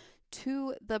information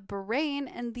to the brain,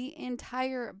 and the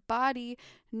entire body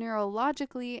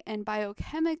neurologically and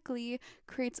biochemically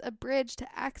creates a bridge to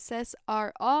access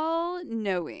our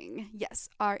all-knowing, yes,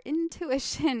 our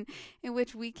intuition, in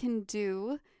which we can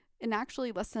do in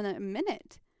actually less than a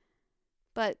minute.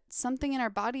 But something in our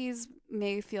bodies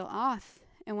may feel off,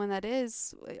 and when that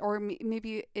is, or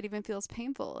maybe it even feels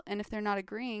painful, and if they're not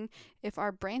agreeing, if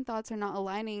our brain thoughts are not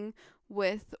aligning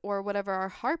with or whatever our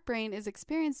heart brain is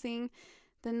experiencing,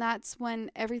 then that's when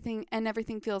everything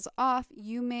feels off.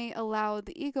 You may allow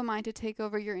the ego mind to take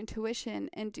over your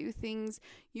intuition and do things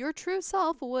your true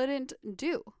self wouldn't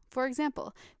do. For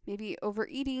example, maybe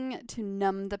overeating to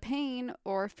numb the pain,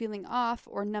 or feeling off,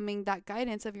 or numbing that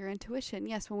guidance of your intuition.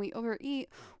 Yes, when we overeat,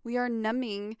 we are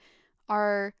numbing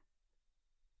that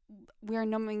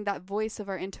voice of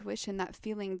our intuition, that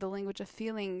feeling, the language of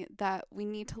feeling that we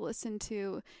need to listen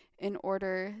to in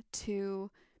order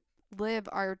to live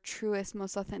our truest,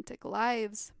 most authentic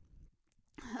lives.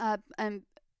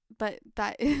 But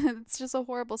that it's just a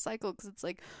horrible cycle, because it's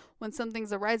like when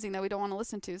something's arising that we don't want to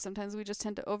listen to, sometimes we just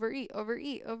tend to overeat.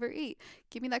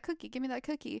 Give me that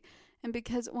cookie. And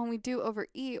because when we do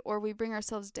overeat, or we bring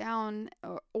ourselves down,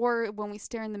 or when we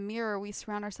stare in the mirror, we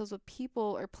surround ourselves with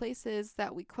people or places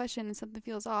that we question and something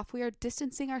feels off, we are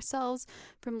distancing ourselves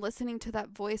from listening to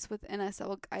that voice within us that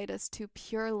will guide us to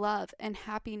pure love and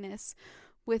happiness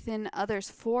within others,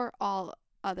 for all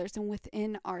others, and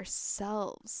within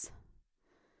ourselves.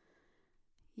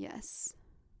 Yes.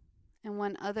 And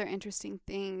one other interesting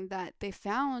thing that they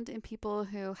found in people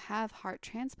who have heart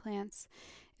transplants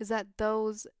is that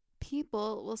those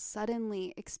people will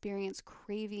suddenly experience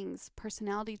cravings,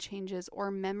 personality changes, or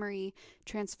memory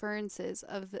transferences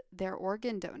of their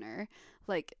organ donor.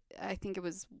 Like, I think it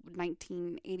was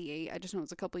 1988. I just know it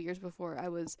was a couple years before I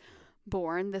was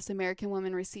born. This American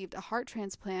woman received a heart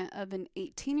transplant of an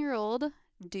 18-year-old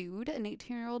dude, an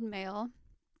 18-year-old male.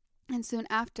 And soon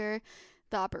after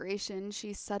the operation,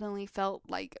 she suddenly felt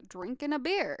like drinking a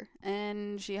beer,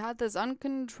 and she had this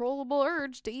uncontrollable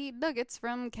urge to eat nuggets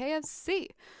from KFC.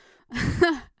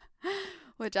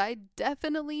 Which I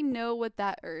definitely know what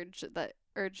that urge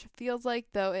feels like,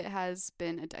 though it has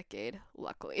been a decade,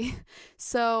 luckily.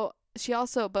 So she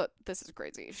also, but this is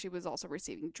crazy, she was also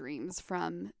receiving dreams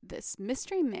from this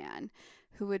mystery man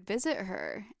who would visit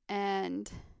her,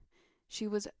 and she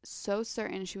was so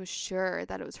certain, she was sure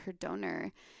that it was her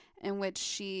donor, in which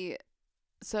she,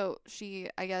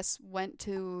 I guess, went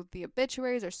to the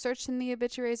obituaries, or searched in the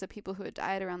obituaries of people who had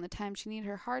died around the time she needed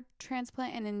her heart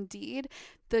transplant, and indeed,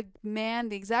 the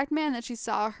exact man that she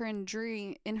saw her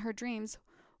in her dreams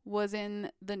was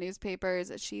in the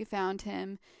newspapers. She found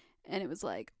him, and it was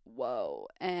like, whoa.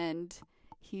 And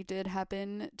he did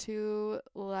happen to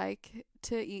like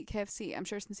to eat KFC. I'm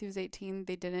sure since he was 18,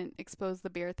 they didn't expose the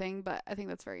beer thing, but I think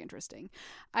that's very interesting.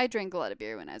 I drank a lot of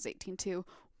beer when I was 18 too,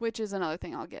 which is another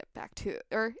thing I'll get back to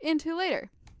or into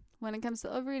later when it comes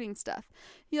to overeating stuff.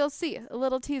 You'll see a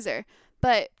little teaser.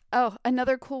 But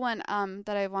another cool one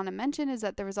that I want to mention is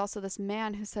that there was also this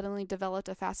man who suddenly developed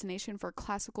a fascination for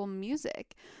classical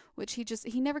music, which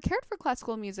he never cared for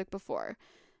classical music before.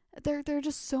 There are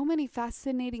just so many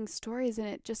fascinating stories, and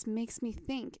it just makes me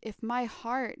think, if my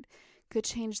heart could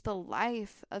change the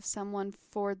life of someone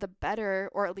for the better,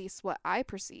 or at least what I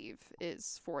perceive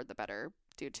is for the better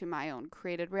due to my own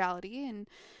created reality and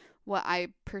what I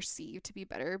perceive to be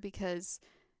better,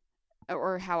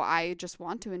 or how I just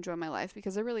want to enjoy my life,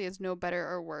 because there really is no better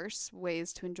or worse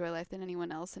ways to enjoy life than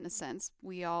anyone else, in a sense.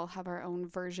 We all have our own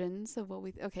versions of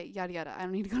yada yada. I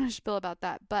don't need to go on a spiel about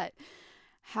that, but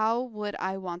how would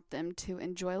I want them to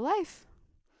enjoy life?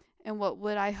 And what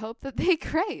would I hope that they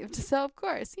craved? So, of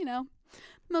course,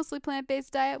 mostly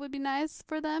plant-based diet would be nice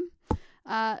for them.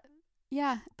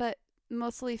 But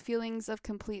mostly feelings of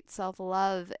complete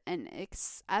self-love and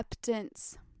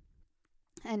acceptance.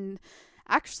 And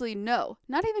actually, no,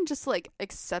 not even just like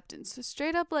acceptance,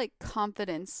 straight up like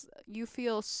confidence. You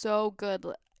feel so good.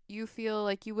 You feel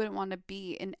like you wouldn't want to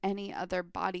be in any other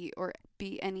body or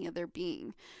be any other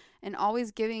being. And always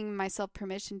giving myself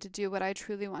permission to do what I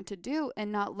truly want to do,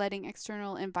 and not letting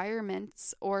external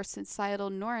environments or societal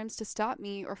norms to stop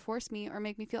me or force me or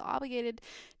make me feel obligated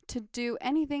to do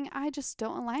anything I just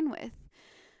don't align with.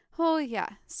 Oh yeah,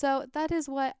 so that is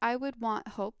what I would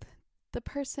hope the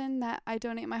person that I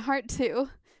donate my heart to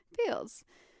feels.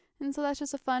 And so that's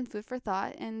just a fun food for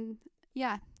thought. And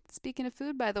yeah, Speaking of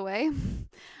food, by the way,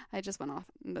 I just went off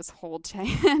on this whole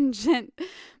tangent,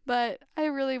 but I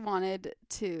really wanted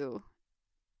to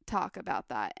talk about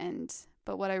that.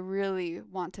 But what I really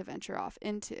want to venture off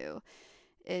into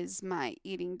is my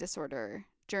eating disorder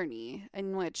journey,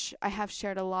 in which I have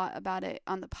shared a lot about it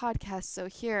on the podcast. So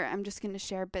here I'm just going to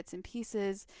share bits and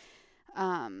pieces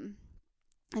and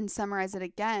summarize it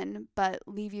again, but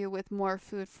leave you with more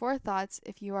food for thoughts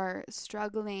if you are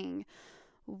struggling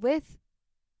with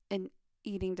an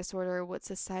eating disorder, what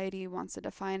society wants to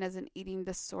define as an eating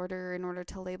disorder in order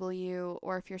to label you,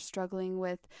 or if you're struggling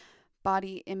with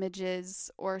body images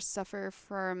or suffer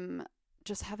from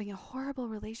just having a horrible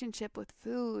relationship with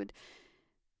food.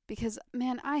 Because,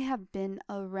 man, I have been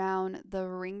around the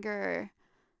ringer,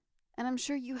 and I'm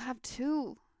sure you have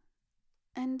too.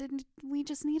 And we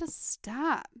just need to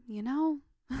stop, you know?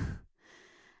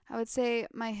 I would say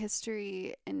my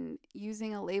history in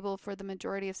using a label for the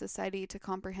majority of society to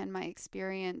comprehend my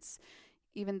experience,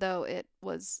 even though it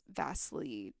was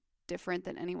vastly different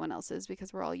than anyone else's,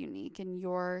 because we're all unique, and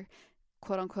your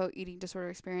quote-unquote eating disorder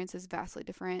experience is vastly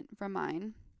different from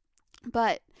mine.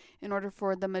 But in order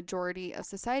for the majority of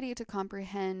society to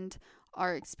comprehend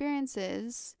our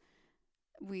experiences,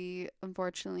 we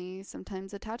unfortunately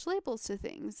sometimes attach labels to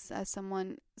things as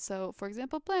someone. So, for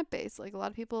example, plant-based. Like, a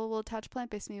lot of people will attach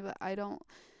plant-based to me, but I don't.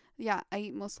 Yeah, I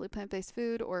eat mostly plant-based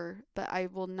food, but I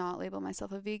will not label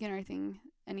myself a vegan or anything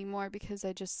anymore, because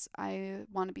I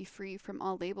want to be free from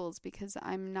all labels, because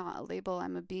I'm not a label,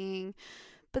 I'm a being.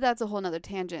 But that's a whole nother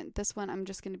tangent. This one, I'm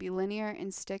just going to be linear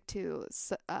and stick to,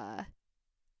 as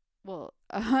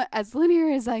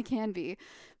linear as I can be.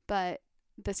 But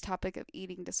this topic of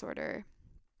eating disorder.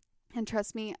 And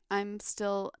trust me, I'm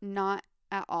still not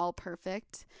at all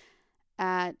perfect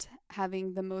at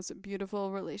having the most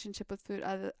beautiful relationship with food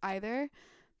either.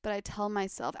 But I tell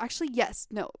myself, actually, yes,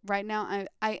 no, right now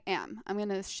I am. I'm going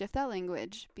to shift that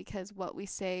language, because what we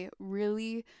say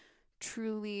really,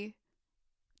 truly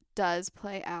does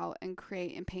play out and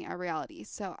create and paint our reality.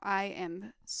 So I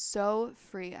am so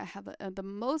free. I have the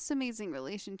most amazing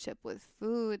relationship with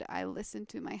food. I listen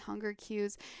to my hunger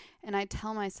cues, and I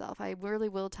tell myself, I really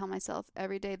will tell myself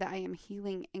every day that I am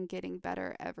healing and getting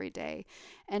better every day.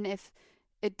 And if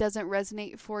it doesn't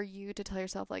resonate for you to tell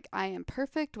yourself like I am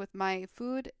perfect with my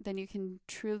food, then you can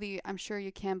truly, I'm sure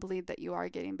you can believe that you are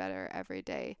getting better every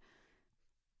day,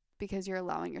 because you're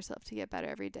allowing yourself to get better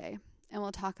every day. And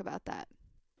we'll talk about that.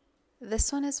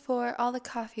 This one is for all the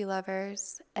coffee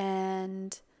lovers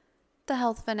and the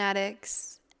health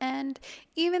fanatics, and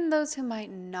even those who might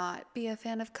not be a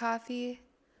fan of coffee,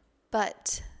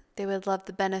 but they would love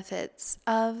the benefits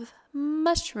of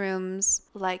mushrooms,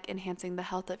 like enhancing the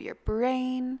health of your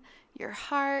brain, your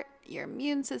heart, your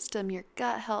immune system, your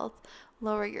gut health,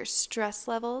 lower your stress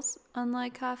levels,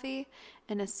 unlike coffee,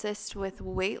 and assist with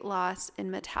weight loss in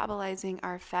metabolizing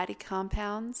our fatty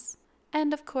compounds,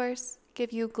 and of course,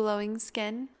 give you glowing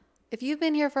skin. If you've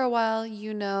been here for a while,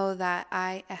 you know that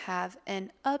I have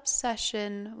an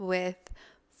obsession with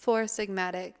Four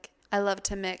Sigmatic. I love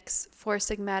to mix Four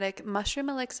Sigmatic mushroom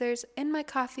elixirs in my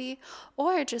coffee,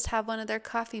 or just have one of their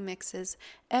coffee mixes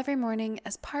every morning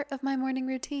as part of my morning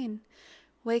routine.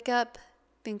 Wake up,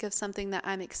 think of something that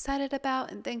I'm excited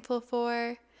about and thankful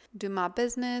for, do my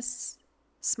business,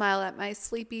 smile at my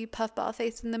sleepy puffball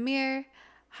face in the mirror,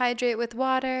 hydrate with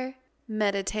water,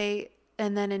 meditate,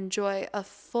 and then enjoy a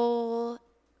full,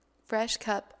 fresh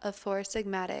cup of Four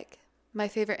Sigmatic. My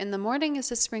favorite in the morning is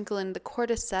to sprinkle in the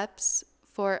cordyceps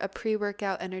for a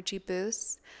pre-workout energy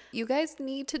boost. You guys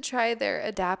need to try their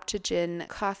adaptogen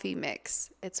coffee mix.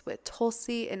 It's with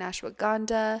tulsi and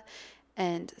ashwagandha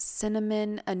and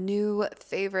cinnamon, a new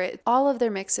favorite. All of their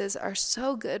mixes are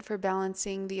so good for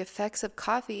balancing the effects of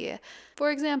coffee. For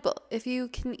example, if you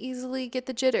can easily get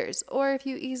the jitters, or if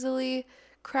you easily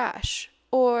crash,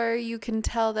 or you can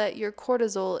tell that your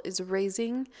cortisol is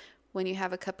raising when you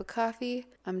have a cup of coffee,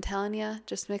 I'm telling you,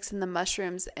 just mix in the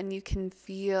mushrooms and you can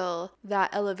feel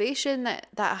that elevation, that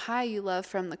high you love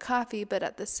from the coffee, but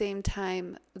at the same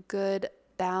time, good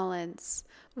balance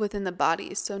within the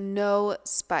body. So no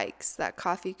spikes that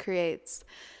coffee creates.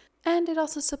 And it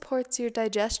also supports your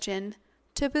digestion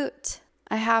to boot.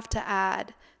 I have to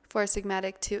add Four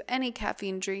Sigmatic to any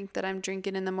caffeine drink that I'm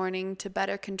drinking in the morning to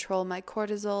better control my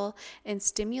cortisol and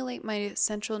stimulate my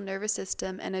central nervous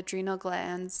system and adrenal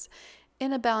glands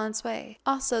in a balanced way.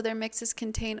 Also, their mixes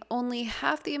contain only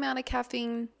half the amount of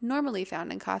caffeine normally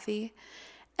found in coffee.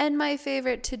 And my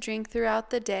favorite to drink throughout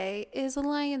the day is a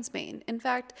lion's mane. In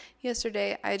fact,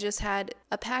 yesterday I just had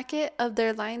a packet of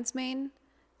their lion's mane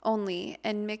only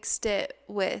and mixed it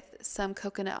with some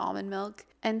coconut almond milk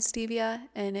and stevia,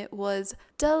 and it was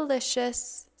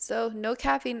delicious. So no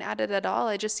caffeine added at all.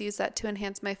 I just used that to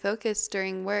enhance my focus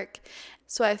during work.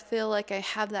 So I feel like I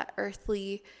have that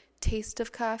earthly taste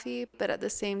of coffee, but at the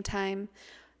same time,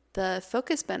 the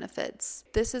focus benefits.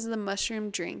 This is the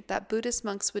mushroom drink that Buddhist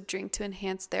monks would drink to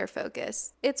enhance their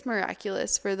focus. It's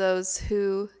miraculous for those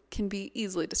who can be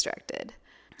easily distracted.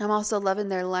 I'm also loving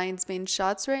their lion's mane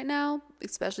shots right now,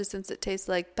 especially since it tastes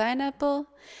like pineapple.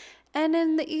 And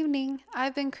in the evening,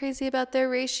 I've been crazy about their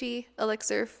reishi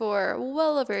elixir for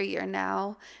well over a year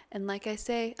now. And like I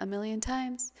say a million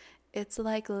times, it's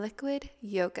like liquid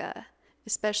yoga,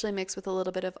 especially mixed with a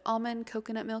little bit of almond,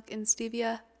 coconut milk, and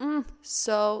stevia.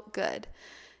 So good.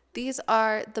 These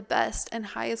are the best and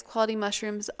highest quality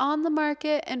mushrooms on the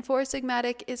market, and Four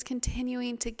Sigmatic is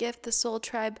continuing to gift the Soul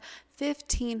Tribe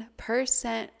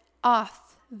 15%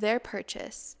 off their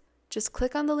purchase. Just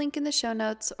click on the link in the show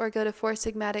notes or go to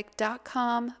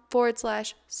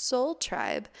foursigmatic.com/soul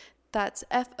tribe. That's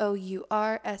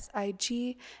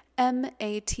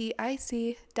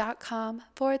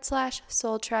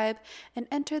foursigmatic.com/soul tribe and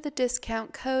enter the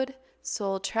discount code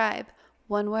Soul Tribe.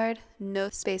 One word, no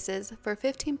spaces, for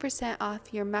 15%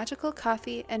 off your magical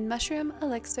coffee and mushroom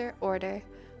elixir order.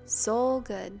 So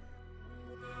good.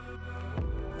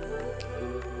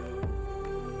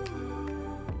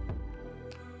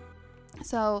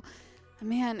 So,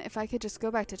 man, if I could just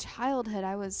go back to childhood,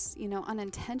 I was,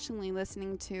 unintentionally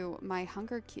listening to my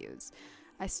hunger cues.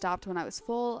 I stopped when I was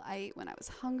full. I ate when I was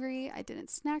hungry. I didn't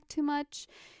snack too much,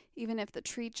 even if the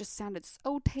treat just sounded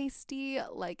so tasty,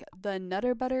 like the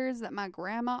Nutter Butters that my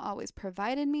grandma always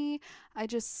provided me.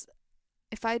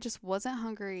 If I just wasn't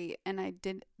hungry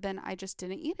then I just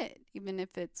didn't eat it, even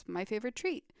if it's my favorite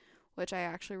treat, which I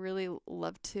actually really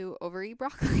loved to overeat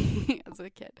broccoli as a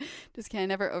kid. Just kidding, I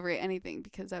never overate anything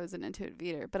because I was an intuitive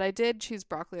eater, but I did choose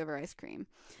broccoli over ice cream,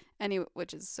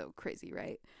 which is so crazy,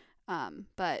 right?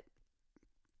 But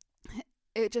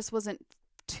it just wasn't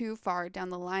too far down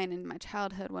the line in my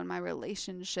childhood when my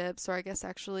relationships, or I guess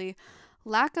actually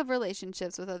lack of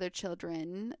relationships with other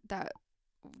children, that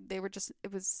it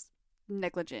was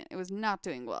negligent. It was not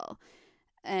doing well.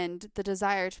 And the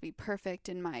desire to be perfect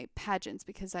in my pageants,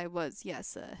 because I was,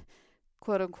 yes, a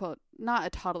quote unquote, not a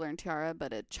toddler in tiara,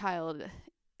 but a child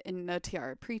in a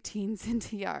tiara, preteens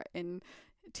in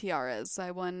tiaras.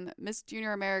 I won Miss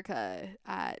Junior America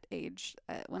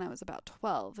when I was about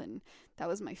 12, and that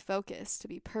was my focus, to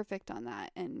be perfect on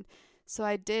that. And so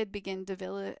I did begin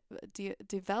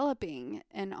developing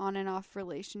an on and off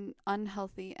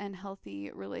unhealthy and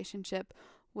healthy relationship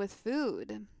with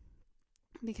food,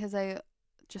 because I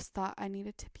just thought I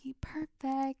needed to be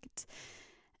perfect.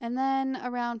 And then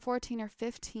around 14 or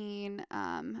 15,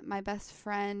 my best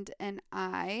friend and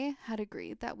I had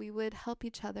agreed that we would help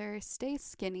each other stay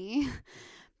skinny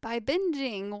by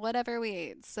binging whatever we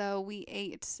ate. So we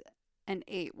ate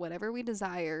whatever we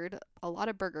desired, a lot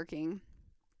of Burger King,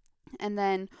 and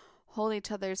then hold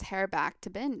each other's hair back to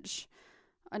binge,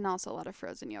 and also a lot of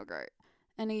frozen yogurt.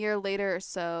 And a year later or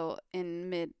so, in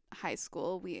mid-high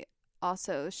school, we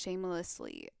also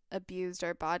shamelessly abused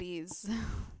our bodies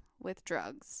with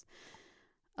drugs,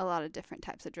 a lot of different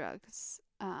types of drugs,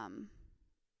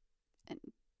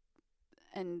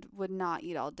 and would not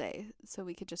eat all day so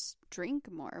we could just drink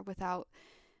more without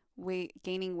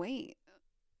gaining weight,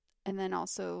 and then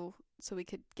also so we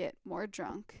could get more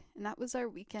drunk. And that was our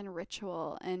weekend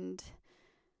ritual. And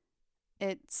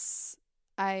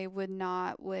I would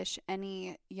not wish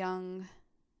any young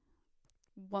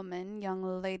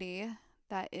lady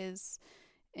that is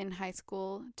in high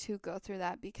school to go through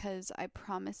that, because I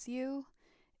promise you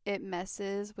it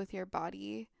messes with your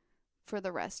body for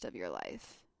the rest of your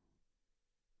life.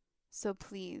 So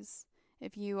please,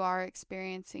 if you are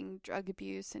experiencing drug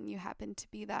abuse and you happen to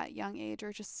be that young age,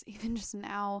 or just even just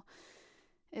now,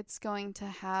 it's going to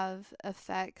have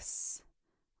effects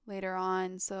later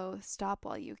on. So stop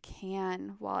while you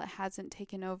can, while it hasn't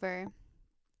taken over.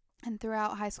 And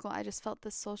throughout high school, I just felt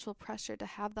this social pressure to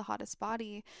have the hottest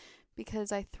body,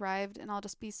 because I thrived, and I'll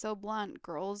just be so blunt,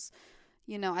 girls,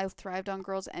 I thrived on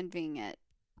girls envying it.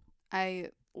 I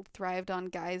thrived on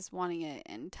guys wanting it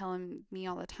and telling me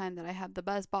all the time that I had the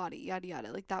best body, yada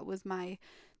yada. Like that was my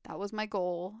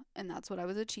goal, and that's what I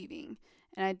was achieving.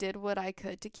 And I did what I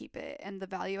could to keep it. And the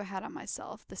value I had on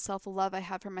myself, the self-love I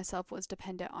had for myself, was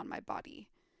dependent on my body.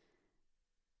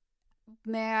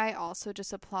 May I also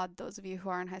just applaud those of you who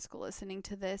are in high school listening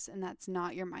to this, and that's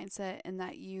not your mindset, and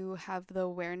that you have the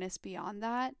awareness beyond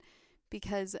that,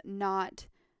 because not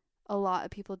a lot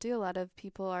of people do. A lot of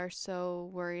people are so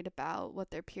worried about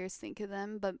what their peers think of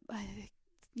them, but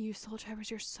you soul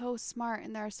drivers, you're so smart.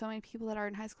 And there are so many people that are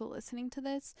in high school listening to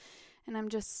this. And I'm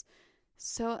just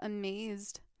so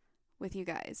amazed with you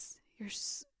guys.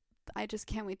 I just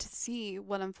can't wait to see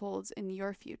what unfolds in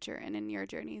your future and in your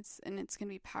journeys. And it's going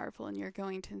to be powerful, and you're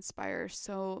going to inspire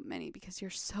so many because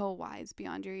you're so wise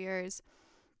beyond your years.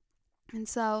 And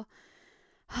so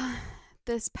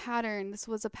this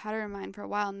was a pattern of mine for a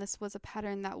while, and this was a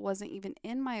pattern that wasn't even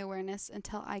in my awareness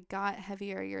until I got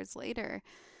heavier years later,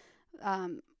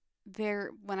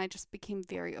 when I just became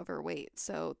very overweight.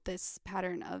 So this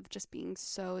pattern of just being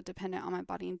so dependent on my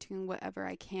body and doing whatever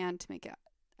I can to make it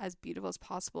as beautiful as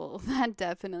possible, that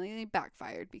definitely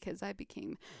backfired because I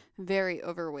became very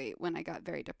overweight when I got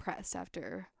very depressed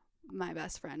after my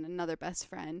best friend, another best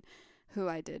friend who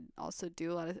I did also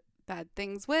do a lot of bad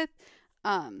things with,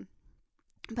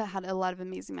 but had a lot of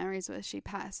amazing memories with. She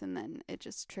passed, and then it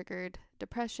just triggered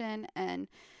depression, and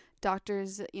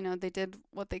doctors, they did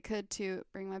what they could to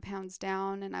bring my pounds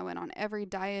down, and I went on every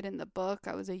diet in the book.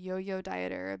 I was a yo-yo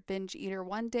dieter, a binge eater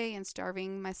one day and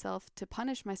starving myself to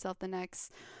punish myself the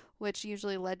next, which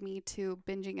usually led me to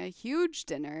binging a huge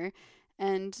dinner.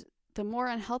 And the more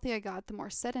unhealthy I got, the more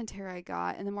sedentary I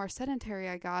got, and the more sedentary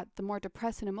I got, the more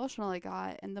depressed and emotional I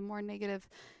got, and the more negative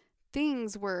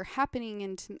things were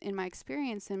happening in my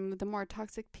experience, and the more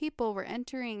toxic people were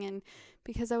entering. And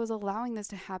because I was allowing this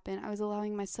to happen, I was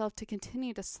allowing myself to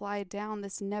continue to slide down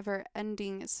this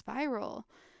never-ending spiral.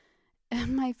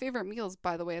 And my favorite meals,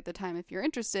 by the way, at the time, if you're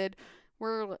interested,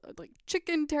 were like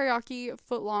chicken teriyaki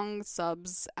foot-long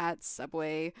subs at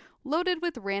Subway, loaded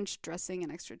with ranch dressing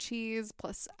and extra cheese.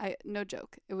 Plus, no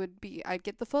joke, I'd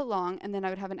get the foot-long, and then I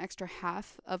would have an extra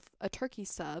half of a turkey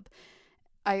sub.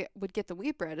 I would get the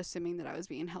wheat bread, assuming that I was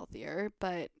being healthier,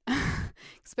 but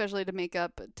especially to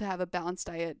have a balanced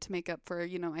diet to make up for,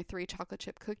 my 3 chocolate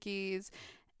chip cookies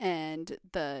and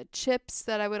the chips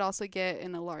that I would also get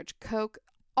in a large Coke,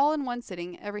 all in one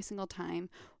sitting every single time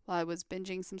while I was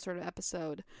binging some sort of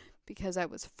episode, because I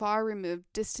was far removed,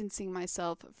 distancing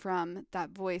myself from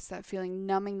that voice, that feeling,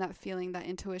 numbing that feeling, that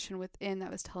intuition within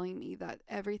that was telling me that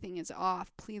everything is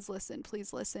off. Please listen,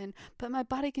 please listen. But my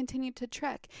body continued to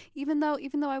trek, even though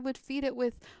I would feed it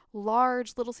with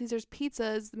large Little Caesars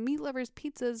pizzas, meat lovers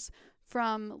pizzas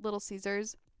from Little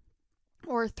Caesars,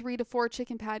 or 3 to 4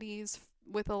 chicken patties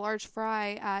with a large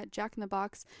fry at Jack in the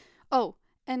Box. Oh,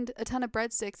 and a ton of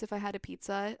breadsticks if I had a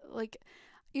pizza. Like,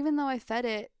 even though I fed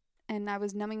it and I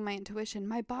was numbing my intuition,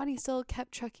 my body still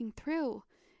kept trekking through.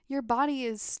 Your body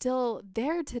is still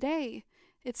there today.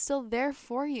 It's still there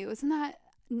for you. Isn't that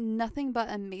nothing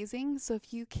but amazing? So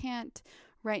if you can't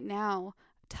right now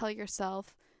tell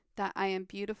yourself that I am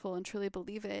beautiful and truly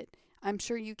believe it, I'm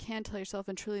sure you can tell yourself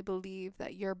and truly believe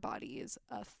that your body is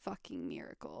a fucking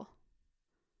miracle.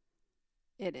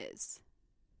 It is.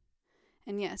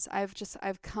 And yes,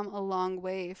 I've come a long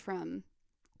way from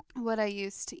what I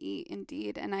used to eat,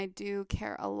 indeed, and I do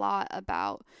care a lot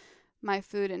about my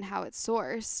food and how it's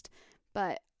sourced,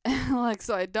 but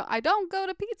so I don't go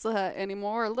to Pizza Hut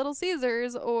anymore, or Little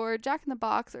Caesars, or Jack in the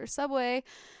Box, or Subway.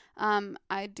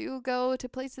 I do go to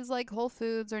places like Whole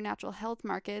Foods or Natural Health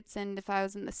Markets, and if I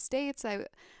was in the States,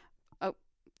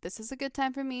 this is a good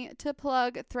time for me to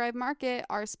plug Thrive Market,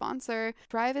 our sponsor.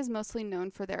 Thrive is mostly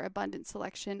known for their abundant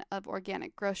selection of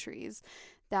organic groceries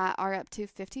that are up to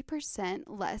 50%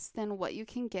 less than what you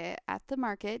can get at the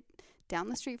market down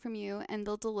the street from you, and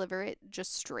they'll deliver it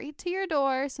just straight to your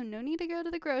door, so no need to go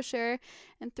to the grocer.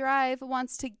 And Thrive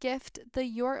wants to gift the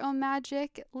Your Own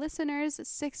Magic listeners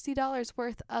 $60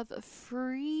 worth of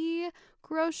free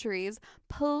groceries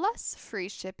plus free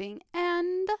shipping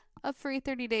and a free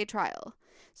 30-day trial.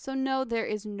 So no, there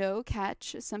is no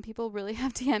catch. Some people really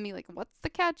have DM me like, what's the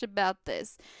catch about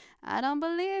this? I don't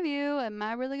believe you. Am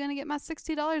I really going to get my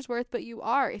 $60 worth? But you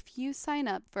are. If you sign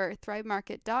up for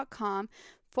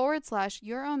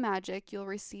thrivemarket.com/your own magic, you'll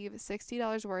receive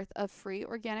 $60 worth of free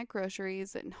organic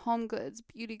groceries and home goods,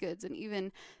 beauty goods, and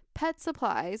even pet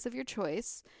supplies of your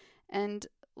choice. And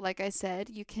like I said,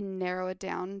 you can narrow it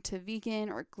down to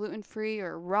vegan or gluten-free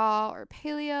or raw or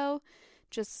paleo.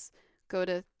 Just go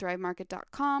to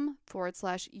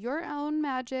thrivemarket.com/your own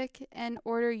magic and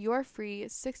order your free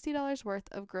 $60 worth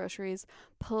of groceries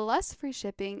plus free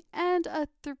shipping and a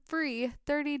free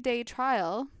 30-day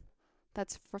trial.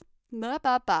 That's for blah,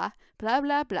 blah, blah, blah,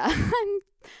 blah, blah. I'm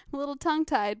a little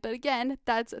tongue-tied, but again,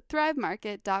 that's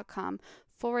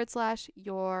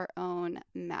thrivemarket.com/your own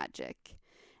magic.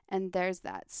 And there's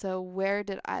that. So where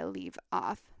did I leave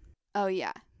off? Oh,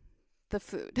 yeah. The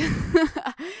food.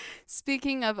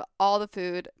 Speaking of all the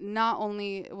food, not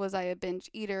only was I a binge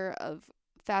eater of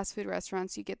fast food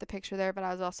restaurants, you get the picture there, but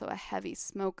I was also a heavy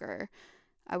smoker.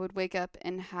 I would wake up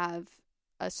and have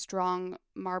a strong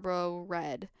Marlboro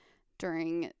Red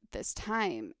during this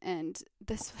time. And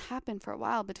this happened for a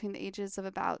while, between the ages of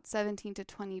about 17 to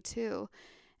 22.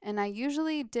 And I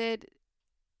usually did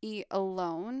eat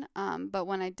alone, but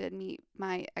when I did meet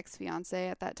my ex-fiance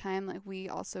at that time, like, we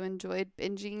also enjoyed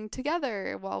binging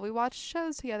together while we watched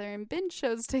shows together and binge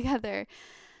shows together,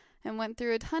 and went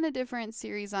through a ton of different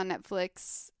series on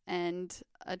Netflix and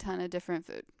a ton of different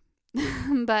food.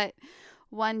 But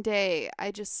one day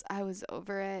I was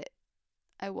over it.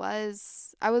 I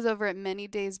was over it many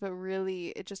days, but really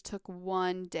it just took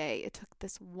one day. It took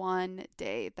this one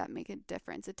day that made a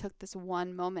difference. It took this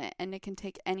one moment, and it can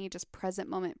take any just present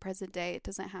moment, present day. It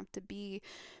doesn't have to be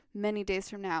many days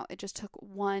from now. It just took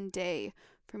one day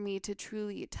for me to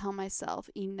truly tell myself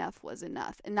enough was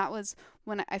enough. And that was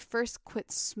when I first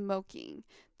quit smoking.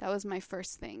 That was my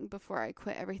first thing before I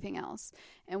quit everything else.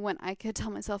 And when I could tell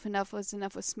myself enough was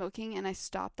enough with smoking, and I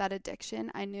stopped that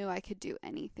addiction, I knew I could do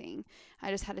anything.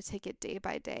 I just had to take it day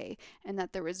by day, and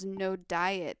that there was no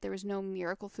diet, there was no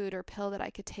miracle food or pill that I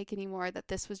could take anymore, that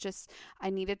this was just, I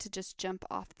needed to just jump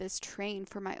off this train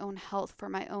for my own health, for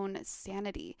my own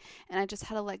sanity. And I just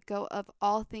had to let go of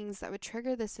all things that would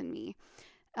trigger this in me.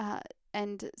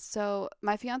 And so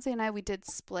my fiance and I, we did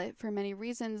split for many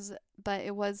reasons, but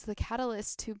it was the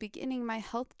catalyst to beginning my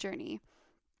health journey.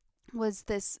 Was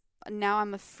this, now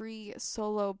I'm a free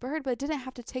solo bird, but I didn't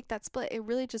have to take that split. It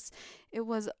really just, it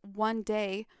was one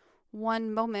day,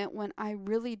 one moment when I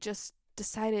really just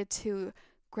decided to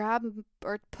grab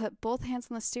or put both hands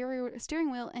on the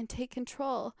steering wheel and take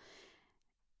control.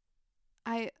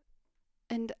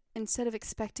 And instead of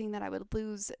expecting that I would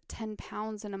lose 10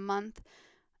 pounds in a month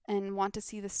and want to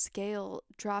see the scale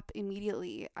drop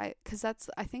immediately, because that's,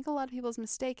 I think, a lot of people's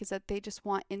mistake, is that they just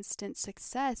want instant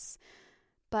success.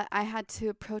 But I had to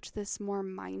approach this more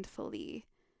mindfully.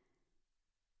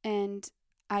 And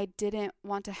I didn't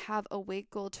want to have a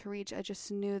weight goal to reach. I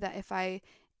just knew that if I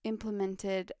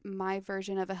implemented my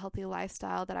version of a healthy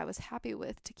lifestyle that I was happy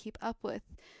with to keep up with,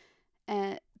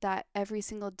 and that every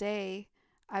single day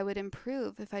I would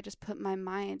improve. If I just put my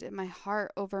mind and my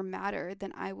heart over matter,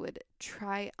 then I would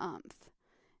triumph,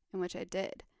 in which I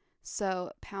did.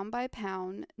 So pound by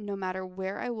pound, no matter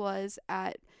where I was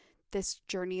at this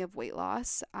journey of weight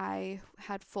loss, I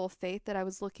had full faith that I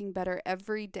was looking better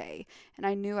every day. And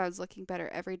I knew I was looking better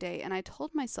every day. And I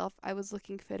told myself I was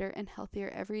looking fitter and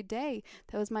healthier every day.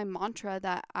 That was my mantra,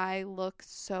 that I look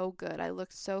so good. I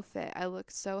look so fit. I look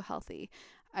so healthy.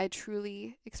 I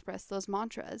truly expressed those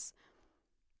mantras.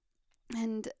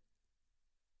 And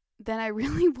then I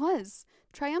really was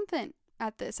triumphant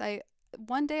at this.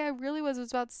 One day I really was. It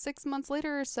was about 6 months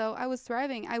later or so. I was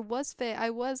thriving. I was fit. I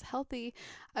was healthy.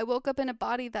 I woke up in a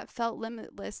body that felt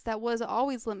limitless, that was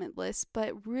always limitless,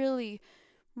 but really,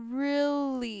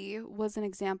 really was an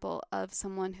example of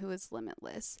someone who is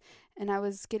limitless. And I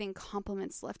was getting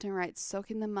compliments left and right,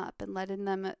 soaking them up and letting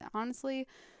them, honestly,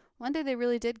 one day they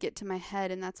really did get to my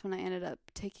head, and that's when I ended up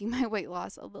taking my weight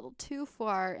loss a little too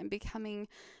far and becoming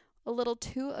a little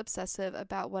too obsessive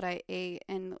about what I ate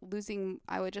and losing.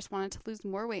 I would just wanted to lose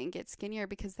more weight and get skinnier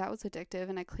because that was addictive,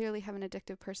 and I clearly have an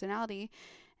addictive personality.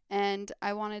 And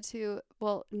I wanted to,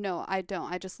 well, no, I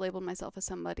don't. I just labeled myself as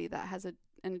somebody that has an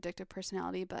addictive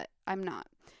personality, but I'm not.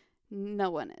 No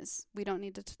one is. We don't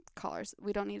need to tell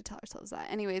ourselves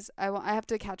that. Anyways, I have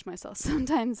to catch myself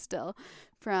sometimes still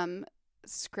from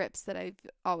scripts that I've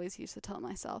always used to tell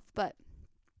myself. But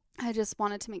I just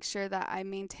wanted to make sure that I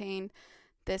maintained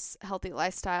this healthy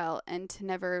lifestyle and to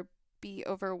never be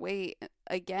overweight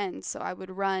again. So I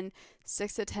would run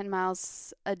 6 to 10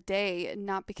 miles a day,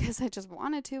 not because I just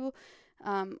wanted to,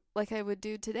 like I would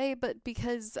do today, but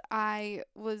because I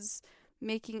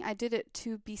did it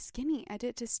to be skinny. I did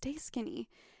it to stay skinny.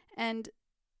 And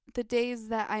the days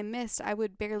that I missed, I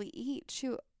would barely eat.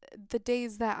 The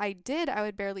days that I did, I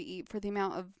would barely eat for the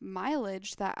amount of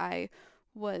mileage that I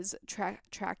was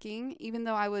tracking. Even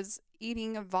though I was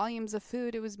eating volumes of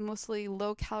food, it was mostly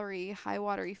low calorie, high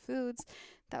watery foods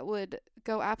that would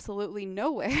go absolutely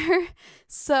nowhere.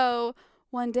 So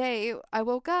one day I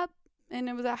woke up, and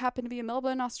that happened to be in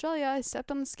Melbourne, Australia. I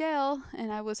stepped on the scale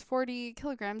and I was 40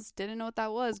 kilograms. Didn't know what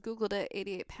that was. Googled it,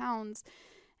 88 pounds.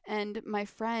 And my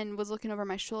friend was looking over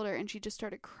my shoulder, and she just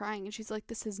started crying, and she's like,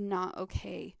 "This is not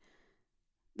okay.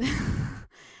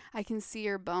 I can see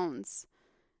your bones."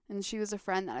 And she was a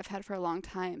friend that I've had for a long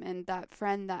time. And that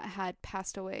friend that had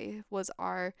passed away was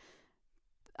our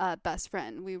best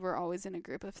friend. We were always in a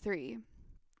group of 3.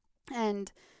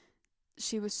 And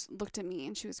she looked at me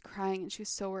and she was crying and she was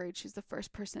so worried. She was the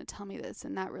first person to tell me this.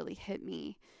 And that really hit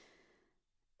me.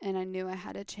 And I knew I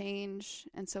had to change.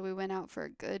 And so we went out for a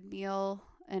good meal.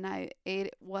 and I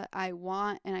ate what I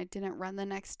want and I didn't run the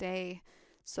next day.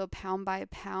 So pound by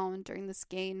pound during this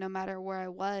gain, no matter where I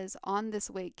was on this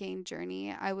weight gain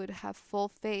journey, I would have full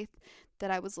faith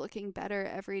that I was looking better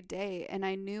every day. And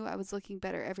I knew I was looking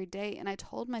better every day. And I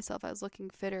told myself I was looking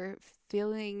fitter,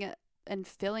 feeling and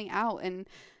filling out and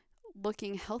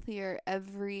looking healthier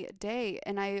every day.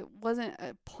 And I wasn't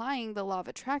applying the law of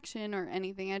attraction or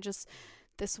anything.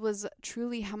 This was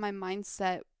truly how my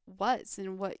mindset was.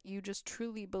 And what you just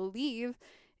truly believe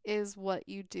is what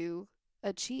you do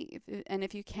achieve. And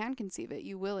if you can conceive it,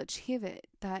 you will achieve it.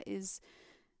 That is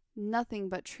nothing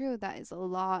but true. That is a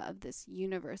law of this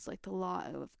universe, like the law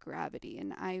of gravity.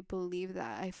 And I believe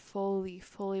that. I fully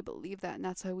believe that. And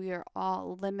that's why we are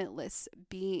all limitless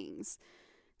beings.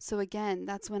 So again,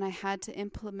 that's when I had to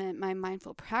implement my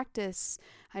mindful practice.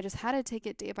 I just had to take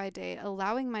it day by day,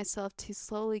 allowing myself to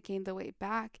slowly gain the weight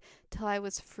back till I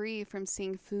was free from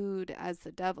seeing food as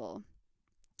the devil.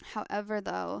 However,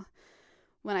 though,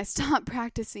 when I stopped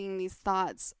practicing these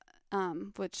thoughts,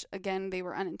 which again, they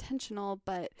were unintentional,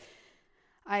 but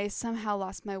I somehow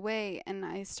lost my way and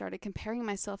I started comparing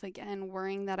myself again,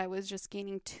 worrying that I was just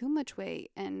gaining too much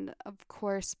weight. And of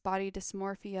course, body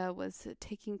dysmorphia was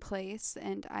taking place,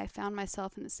 and I found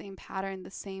myself in the same pattern,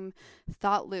 the same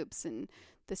thought loops and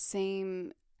the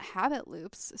same habit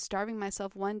loops, starving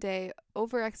myself one day,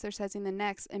 over exercising the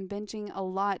next, and binging a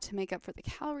lot to make up for the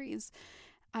calories.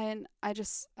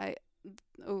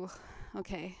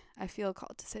 Okay, I feel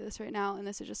called to say this right now, and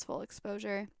this is just full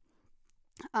exposure.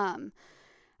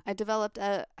 I developed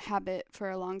a habit for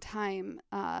a long time,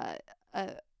 a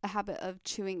habit of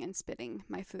chewing and spitting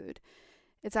my food.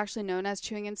 It's actually known as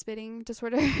chewing and spitting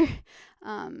disorder.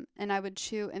 And I would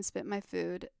chew and spit my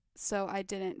food so I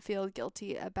didn't feel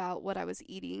guilty about what I was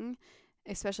eating,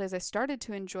 especially as I started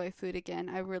to enjoy food again.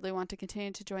 I really want to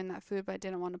continue to enjoy that food, but I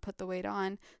didn't want to put the weight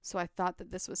on. So I thought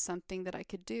that this was something that I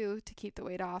could do to keep the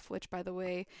weight off, which, by the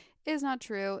way, is not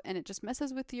true. And it just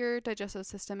messes with your digestive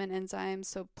system and enzymes.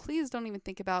 So please don't even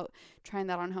think about trying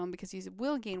that on home, because you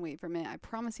will gain weight from it. I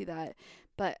promise you that.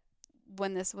 But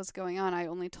when this was going on, I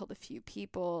only told a few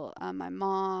people, my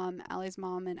mom, Allie's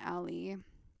mom, and Allie.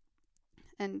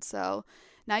 And so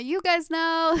now you guys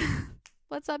know.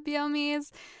 What's up,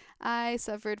 Yomies? I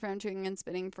suffered from chewing and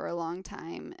spitting for a long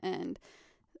time, and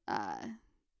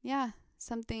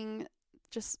something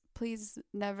just please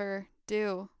never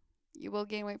do. You will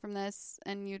gain weight from this,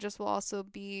 and you just will also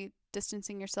be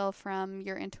distancing yourself from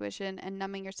your intuition and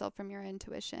numbing yourself from your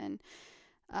intuition,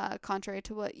 contrary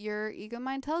to what your ego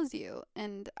mind tells you.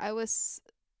 And I was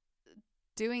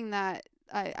doing that.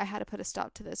 I had to put a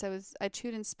stop to this. I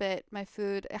chewed and spit my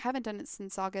food. I haven't done it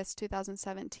since August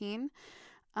 2017.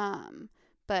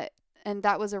 And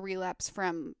that was a relapse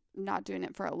from not doing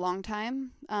it for a long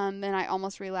time. And I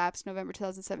almost relapsed November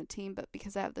 2017, but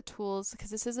because I have the tools,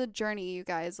 because this is a journey, you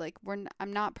guys, like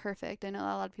I'm not perfect. I know a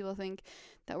lot of people think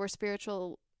that we're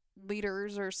spiritual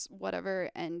leaders or whatever,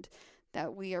 and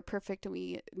that we are perfect and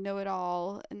we know it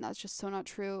all. And that's just so not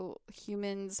true.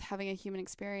 Humans having a human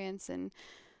experience, and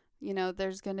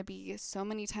there's going to be so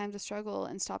many times of struggle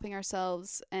and stopping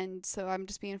ourselves. And so I'm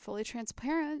just being fully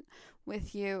transparent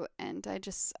with you. And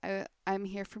I'm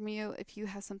here for you. If you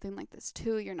have something like this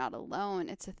too, you're not alone.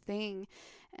 It's a thing.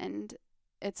 And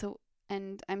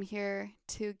I'm here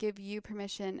to give you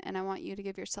permission. And I want you to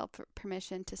give yourself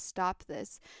permission to stop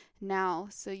this now.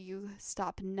 So you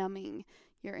stop numbing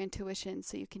your intuition,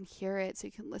 so you can hear it, so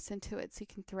you can listen to it, so you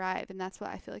can thrive. And that's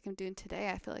what I feel like I'm doing today.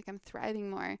 I feel like I'm thriving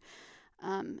more.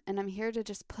 And I'm here to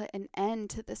just put an end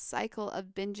to this cycle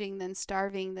of binging, then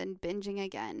starving, then binging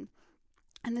again.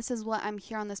 And this is what I'm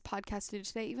here on this podcast to do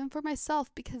today, even for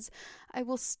myself, because I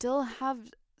will still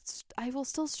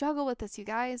struggle with this, you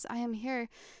guys. I am here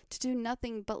to do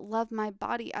nothing but love my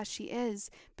body as she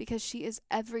is, because she is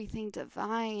everything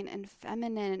divine and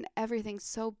feminine and everything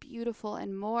so beautiful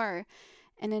and more.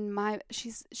 And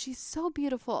she's so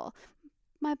beautiful.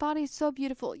 My body is so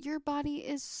beautiful. Your body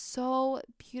is so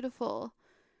beautiful.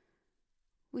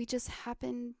 We just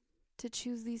happen to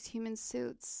choose these human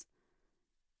suits.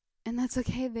 And that's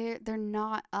okay. They're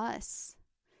not us.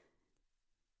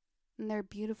 And they're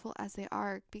beautiful as they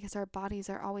are, because our bodies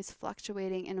are always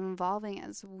fluctuating and evolving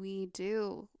as we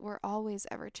do. We're always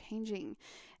ever changing.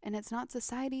 And it's not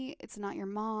society. It's not your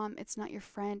mom. It's not your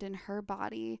friend and her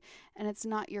body. And it's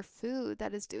not your food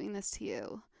that is doing this to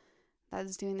you. That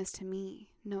is doing this to me.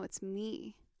 No, it's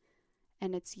me.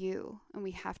 And it's you. And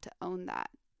we have to own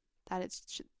that. That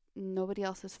it's nobody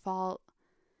else's fault.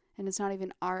 And it's not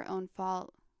even our own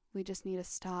fault. We just need to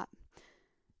stop.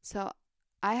 So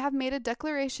I have made a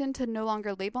declaration to no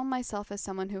longer label myself as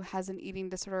someone who has an eating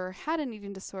disorder or had an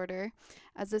eating disorder,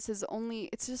 as it's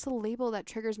just a label that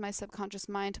triggers my subconscious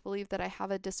mind to believe that I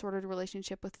have a disordered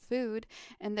relationship with food,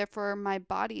 and therefore my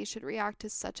body should react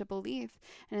to such a belief.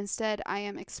 And instead, I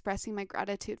am expressing my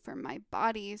gratitude for my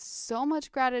body, so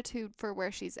much gratitude for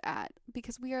where she's at,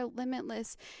 because we are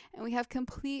limitless and we have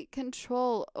complete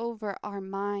control over our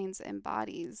minds and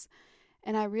bodies.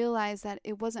 And I realized that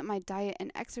it wasn't my diet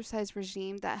and exercise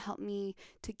regime that helped me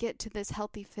to get to this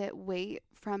healthy, fit weight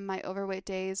from my overweight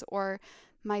days, or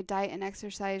my diet and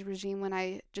exercise regime when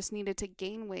I just needed to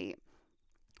gain weight.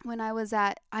 When I was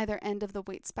at either end of the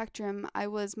weight spectrum,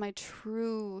 it was my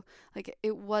true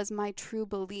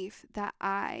belief that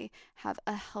I have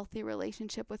a healthy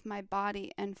relationship with my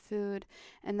body and food,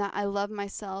 and that I love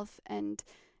myself and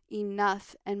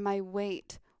enough, and my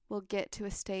weight will get to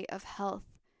a state of health.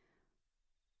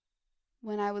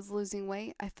 When I was losing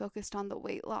weight, I focused on the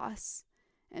weight loss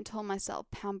and told myself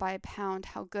pound by pound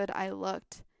how good I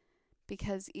looked,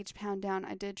 because each pound down,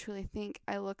 I did truly think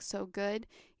I looked so good.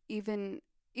 Even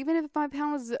if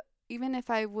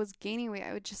I was gaining weight,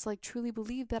 I would just truly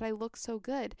believe that I looked so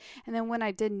good. And then when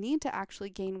I did need to actually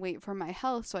gain weight for my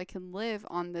health so I can live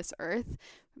on this earth,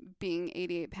 being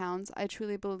 88 pounds, I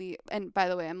truly believe, and by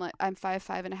the way, I'm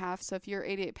 5'5.5", so if you're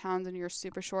 88 pounds and you're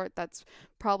super short, that's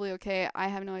probably okay. I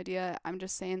have no idea. I'm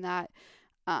just saying that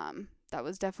I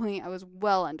was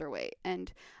well underweight,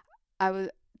 and I was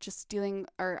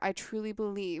I truly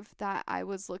believe that I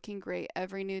was looking great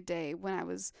every new day when I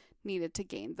was needed to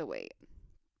gain the weight.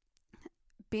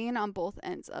 Being on both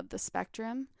ends of the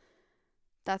spectrum,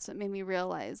 that's what made me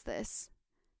realize this,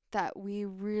 that we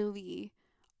really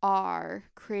are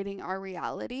creating our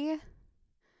reality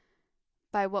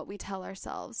by what we tell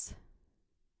ourselves.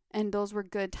 And those were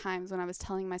good times when I was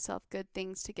telling myself good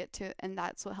things to get to, and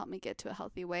that's what helped me get to a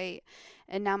healthy weight.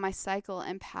 And now my cycle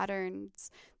and patterns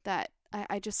that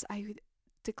I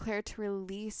declare to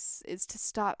release is to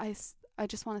stop. I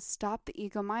just want to stop the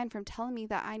ego mind from telling me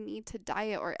that I need to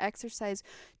diet or exercise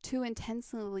too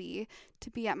intensely to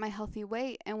be at my healthy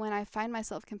weight. And when I find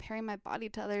myself comparing my body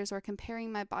to others, or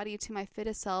comparing my body to my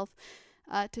fittest self,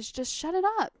 to just shut it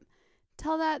up.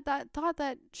 Tell that thought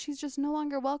that she's just no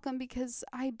longer welcome, because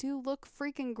I do look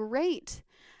freaking great.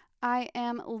 I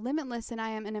am limitless, and I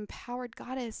am an empowered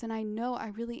goddess, and I know I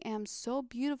really am so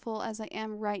beautiful as I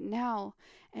am right now,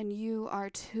 and you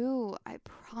are too, I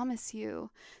promise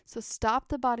you. So stop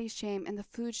the body shame and the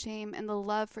food shame, and the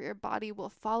love for your body will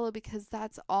follow, because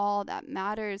that's all that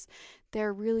matters.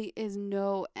 There really is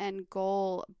no end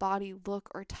goal, body,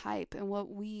 look, or type, and what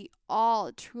we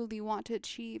all truly want to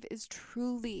achieve is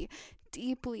truly,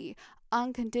 deeply,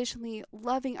 unconditionally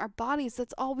loving our bodies.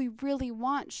 That's all we really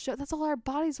want. That's all our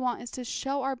bodies want, is to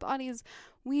show our bodies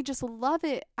we just love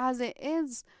it as it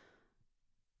is,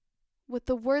 with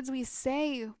the words we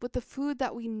say, with the food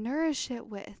that we nourish it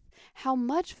with, how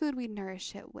much food we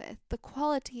nourish it with, the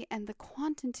quality and the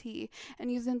quantity, and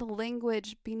using the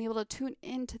language, being able to tune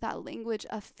into that language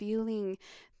of feeling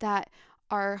that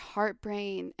our heart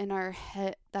brain and our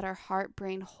head, that our heart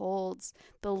brain holds,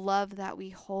 the love that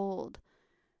we hold,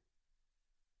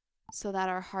 so that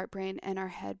our heart brain and our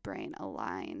head brain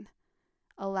align,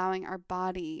 allowing our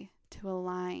body to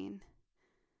align,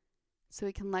 so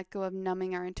we can let go of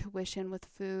numbing our intuition with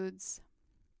foods,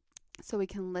 so we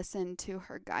can listen to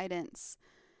her guidance.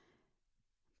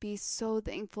 Be so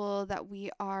thankful that we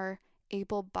are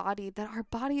able-bodied, that our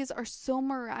bodies are so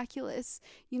miraculous.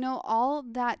 All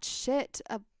that shit,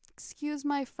 excuse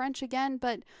my French again,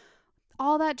 but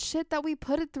all that shit that we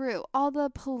put it through, all the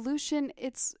pollution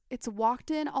it's walked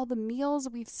in, all the meals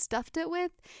we've stuffed it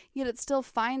with, yet it still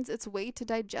finds its way to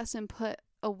digest and put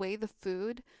away the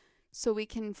food so we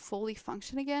can fully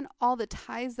function again. All the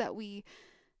ties that we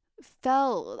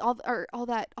fell, all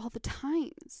the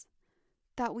times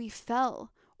that we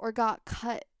fell or got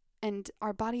cut, and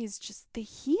our bodies they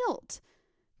healed.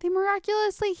 They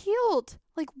miraculously healed.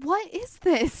 What is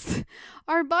this?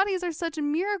 Our bodies are such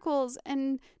miracles,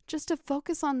 and just to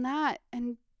focus on that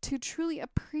and to truly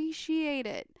appreciate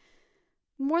it,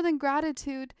 more than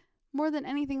gratitude, more than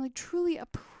anything, truly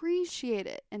appreciate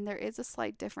it. And there is a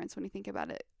slight difference when you think about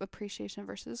it, appreciation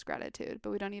versus gratitude, but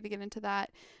we don't need to get into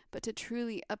that. But to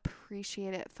truly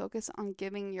appreciate it, focus on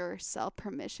giving yourself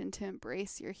permission to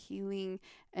embrace your healing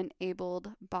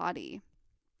enabled body.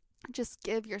 Just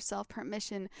give yourself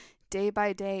permission day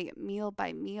by day, meal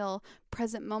by meal,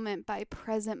 present moment by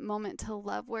present moment to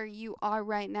love where you are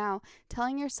right now,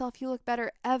 telling yourself you look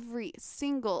better every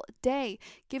single day,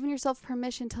 giving yourself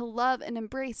permission to love and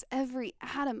embrace every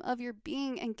atom of your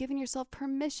being, and giving yourself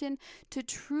permission to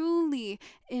truly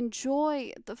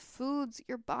enjoy the foods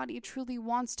your body truly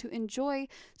wants to enjoy,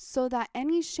 so that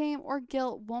any shame or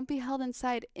guilt won't be held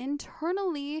inside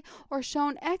internally or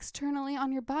shown externally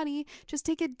on your body. Just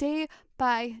take it day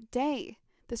by day.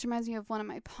 This reminds me of one of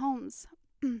my poems.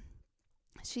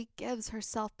 She gives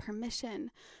herself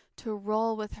permission to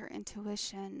roll with her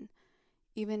intuition.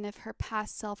 Even if her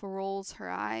past self rolls her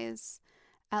eyes,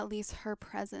 at least her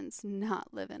presence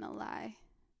not live in a lie.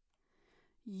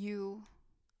 You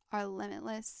are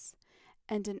limitless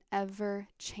and an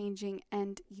ever-changing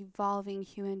and evolving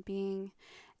human being,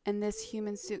 and this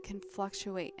human suit can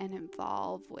fluctuate and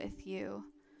evolve with you.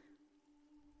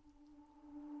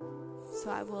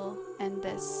 So I will end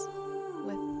this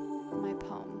with my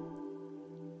poem.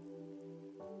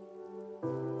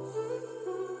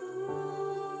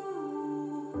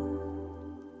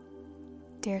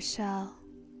 Dear Shell,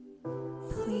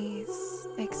 please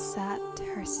accept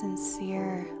her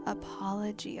sincere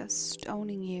apology of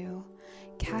stoning you,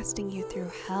 casting you through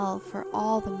hell for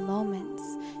all the moments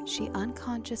she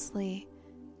unconsciously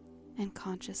and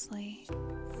consciously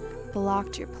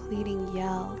blocked your pleading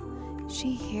yell.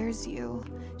 She hears you.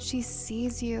 She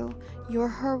sees you. You're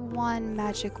her one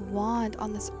magic wand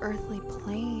on this earthly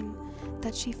plane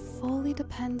that she fully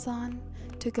depends on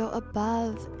to go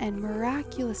above and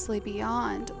miraculously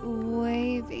beyond,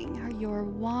 waving your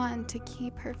wand to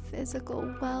keep her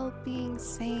physical well-being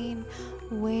sane,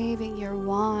 waving your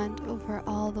wand over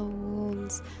all the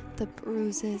wounds, the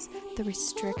bruises, the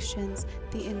restrictions,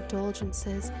 the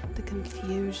indulgences, the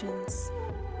confusions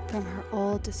from her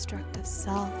old destructive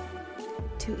self,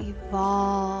 to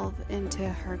evolve into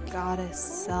her goddess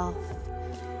self,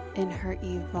 in her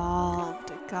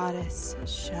evolved goddess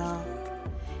shell.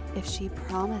 If she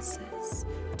promises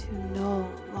to no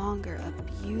longer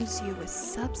abuse you with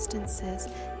substances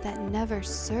that never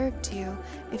served you,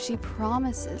 if she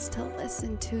promises to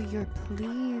listen to your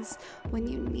pleas when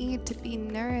you need to be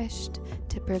nourished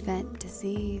to prevent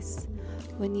disease,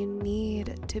 when you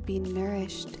need to be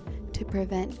nourished to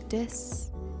prevent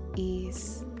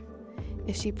dis-ease,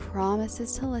 if she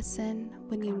promises to listen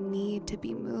when you need to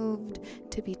be moved,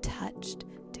 to be touched,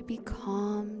 to be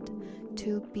calmed,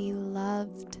 to be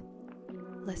loved,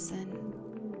 listen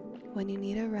when you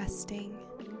need a resting,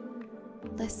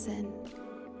 listen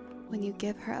when you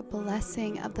give her a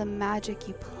blessing of the magic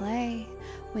you play,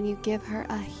 when you give her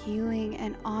a healing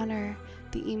and honor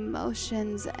the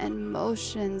emotions and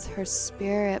motions her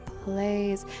spirit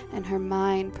plays and her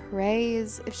mind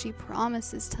prays, if she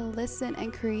promises to listen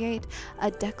and create a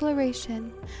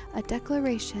declaration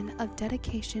of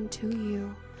dedication to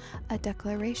you, a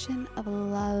declaration of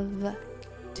love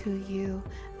to you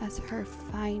as her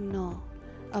final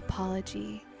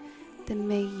apology, then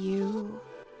may you,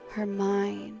 her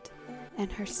mind,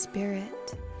 and her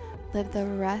spirit live the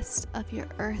rest of your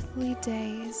earthly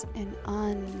days in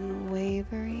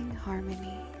unwavering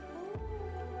harmony.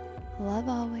 Love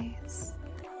always,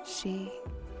 she.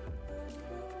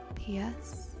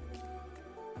 P.S.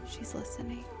 She's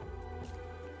listening.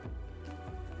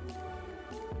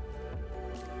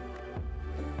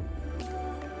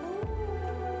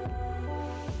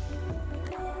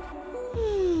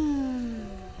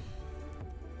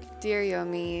 Dear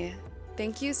Yomi,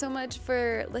 thank you so much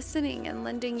for listening and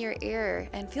lending your ear,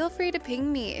 and feel free to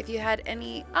ping me if you had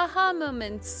any aha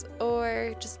moments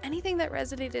or just anything that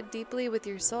resonated deeply with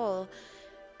your soul.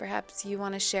 Perhaps you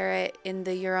want to share it in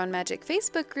the Your Own Magic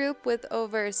Facebook group with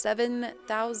over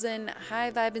 7,000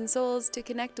 high-vibing souls to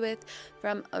connect with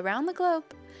from around the globe.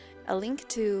 A link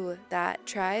to that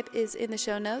tribe is in the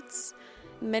show notes.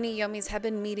 Many Yomis have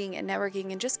been meeting and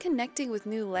networking and just connecting with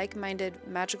new like-minded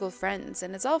magical friends,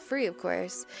 and it's all free, of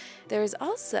course. There's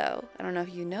also, I don't know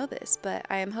if you know this, but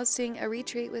I am hosting a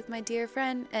retreat with my dear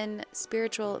friend and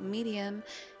spiritual medium,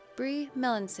 Bree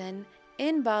Melanson,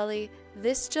 in Bali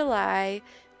this July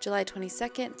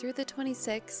 22nd through the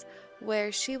 26th,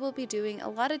 where she will be doing a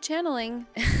lot of channeling.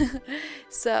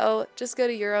 So just go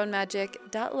to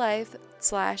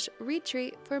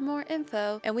yourownmagic.life/retreat for more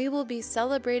info, and we will be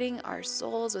celebrating our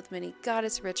souls with many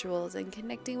goddess rituals and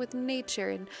connecting with nature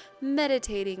and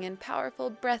meditating and powerful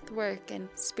breath work and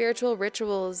spiritual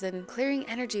rituals and clearing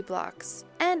energy blocks.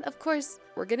 And of course,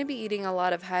 we're going to be eating a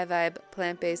lot of high vibe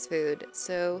plant-based food,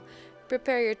 so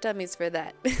prepare your tummies for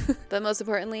that. But most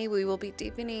importantly, we will be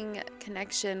deepening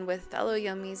connection with fellow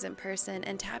Yomis in person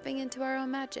and tapping into our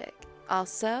own magic.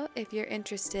 Also, if you're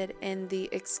interested in the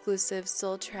exclusive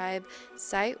Soul Tribe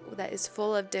site that is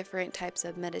full of different types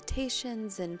of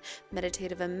meditations and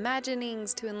meditative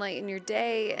imaginings to enlighten your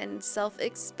day, and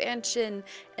self-expansion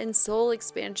and soul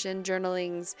expansion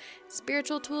journalings,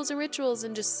 spiritual tools and rituals,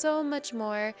 and just so much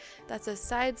more, that's a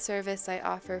side service I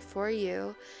offer for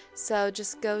you. So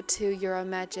just go to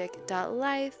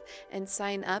euromagic.life and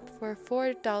sign up for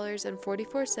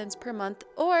 $4.44 per month,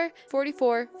 or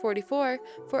 $44.44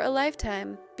 for a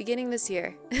lifetime beginning this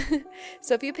year.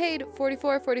 So if you paid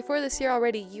 $44.44 this year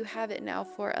already, you have it now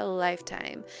for a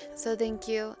lifetime. So thank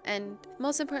you, and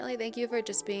most importantly, thank you for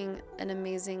just being an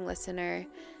amazing listener,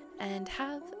 and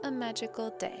have a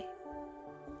magical day.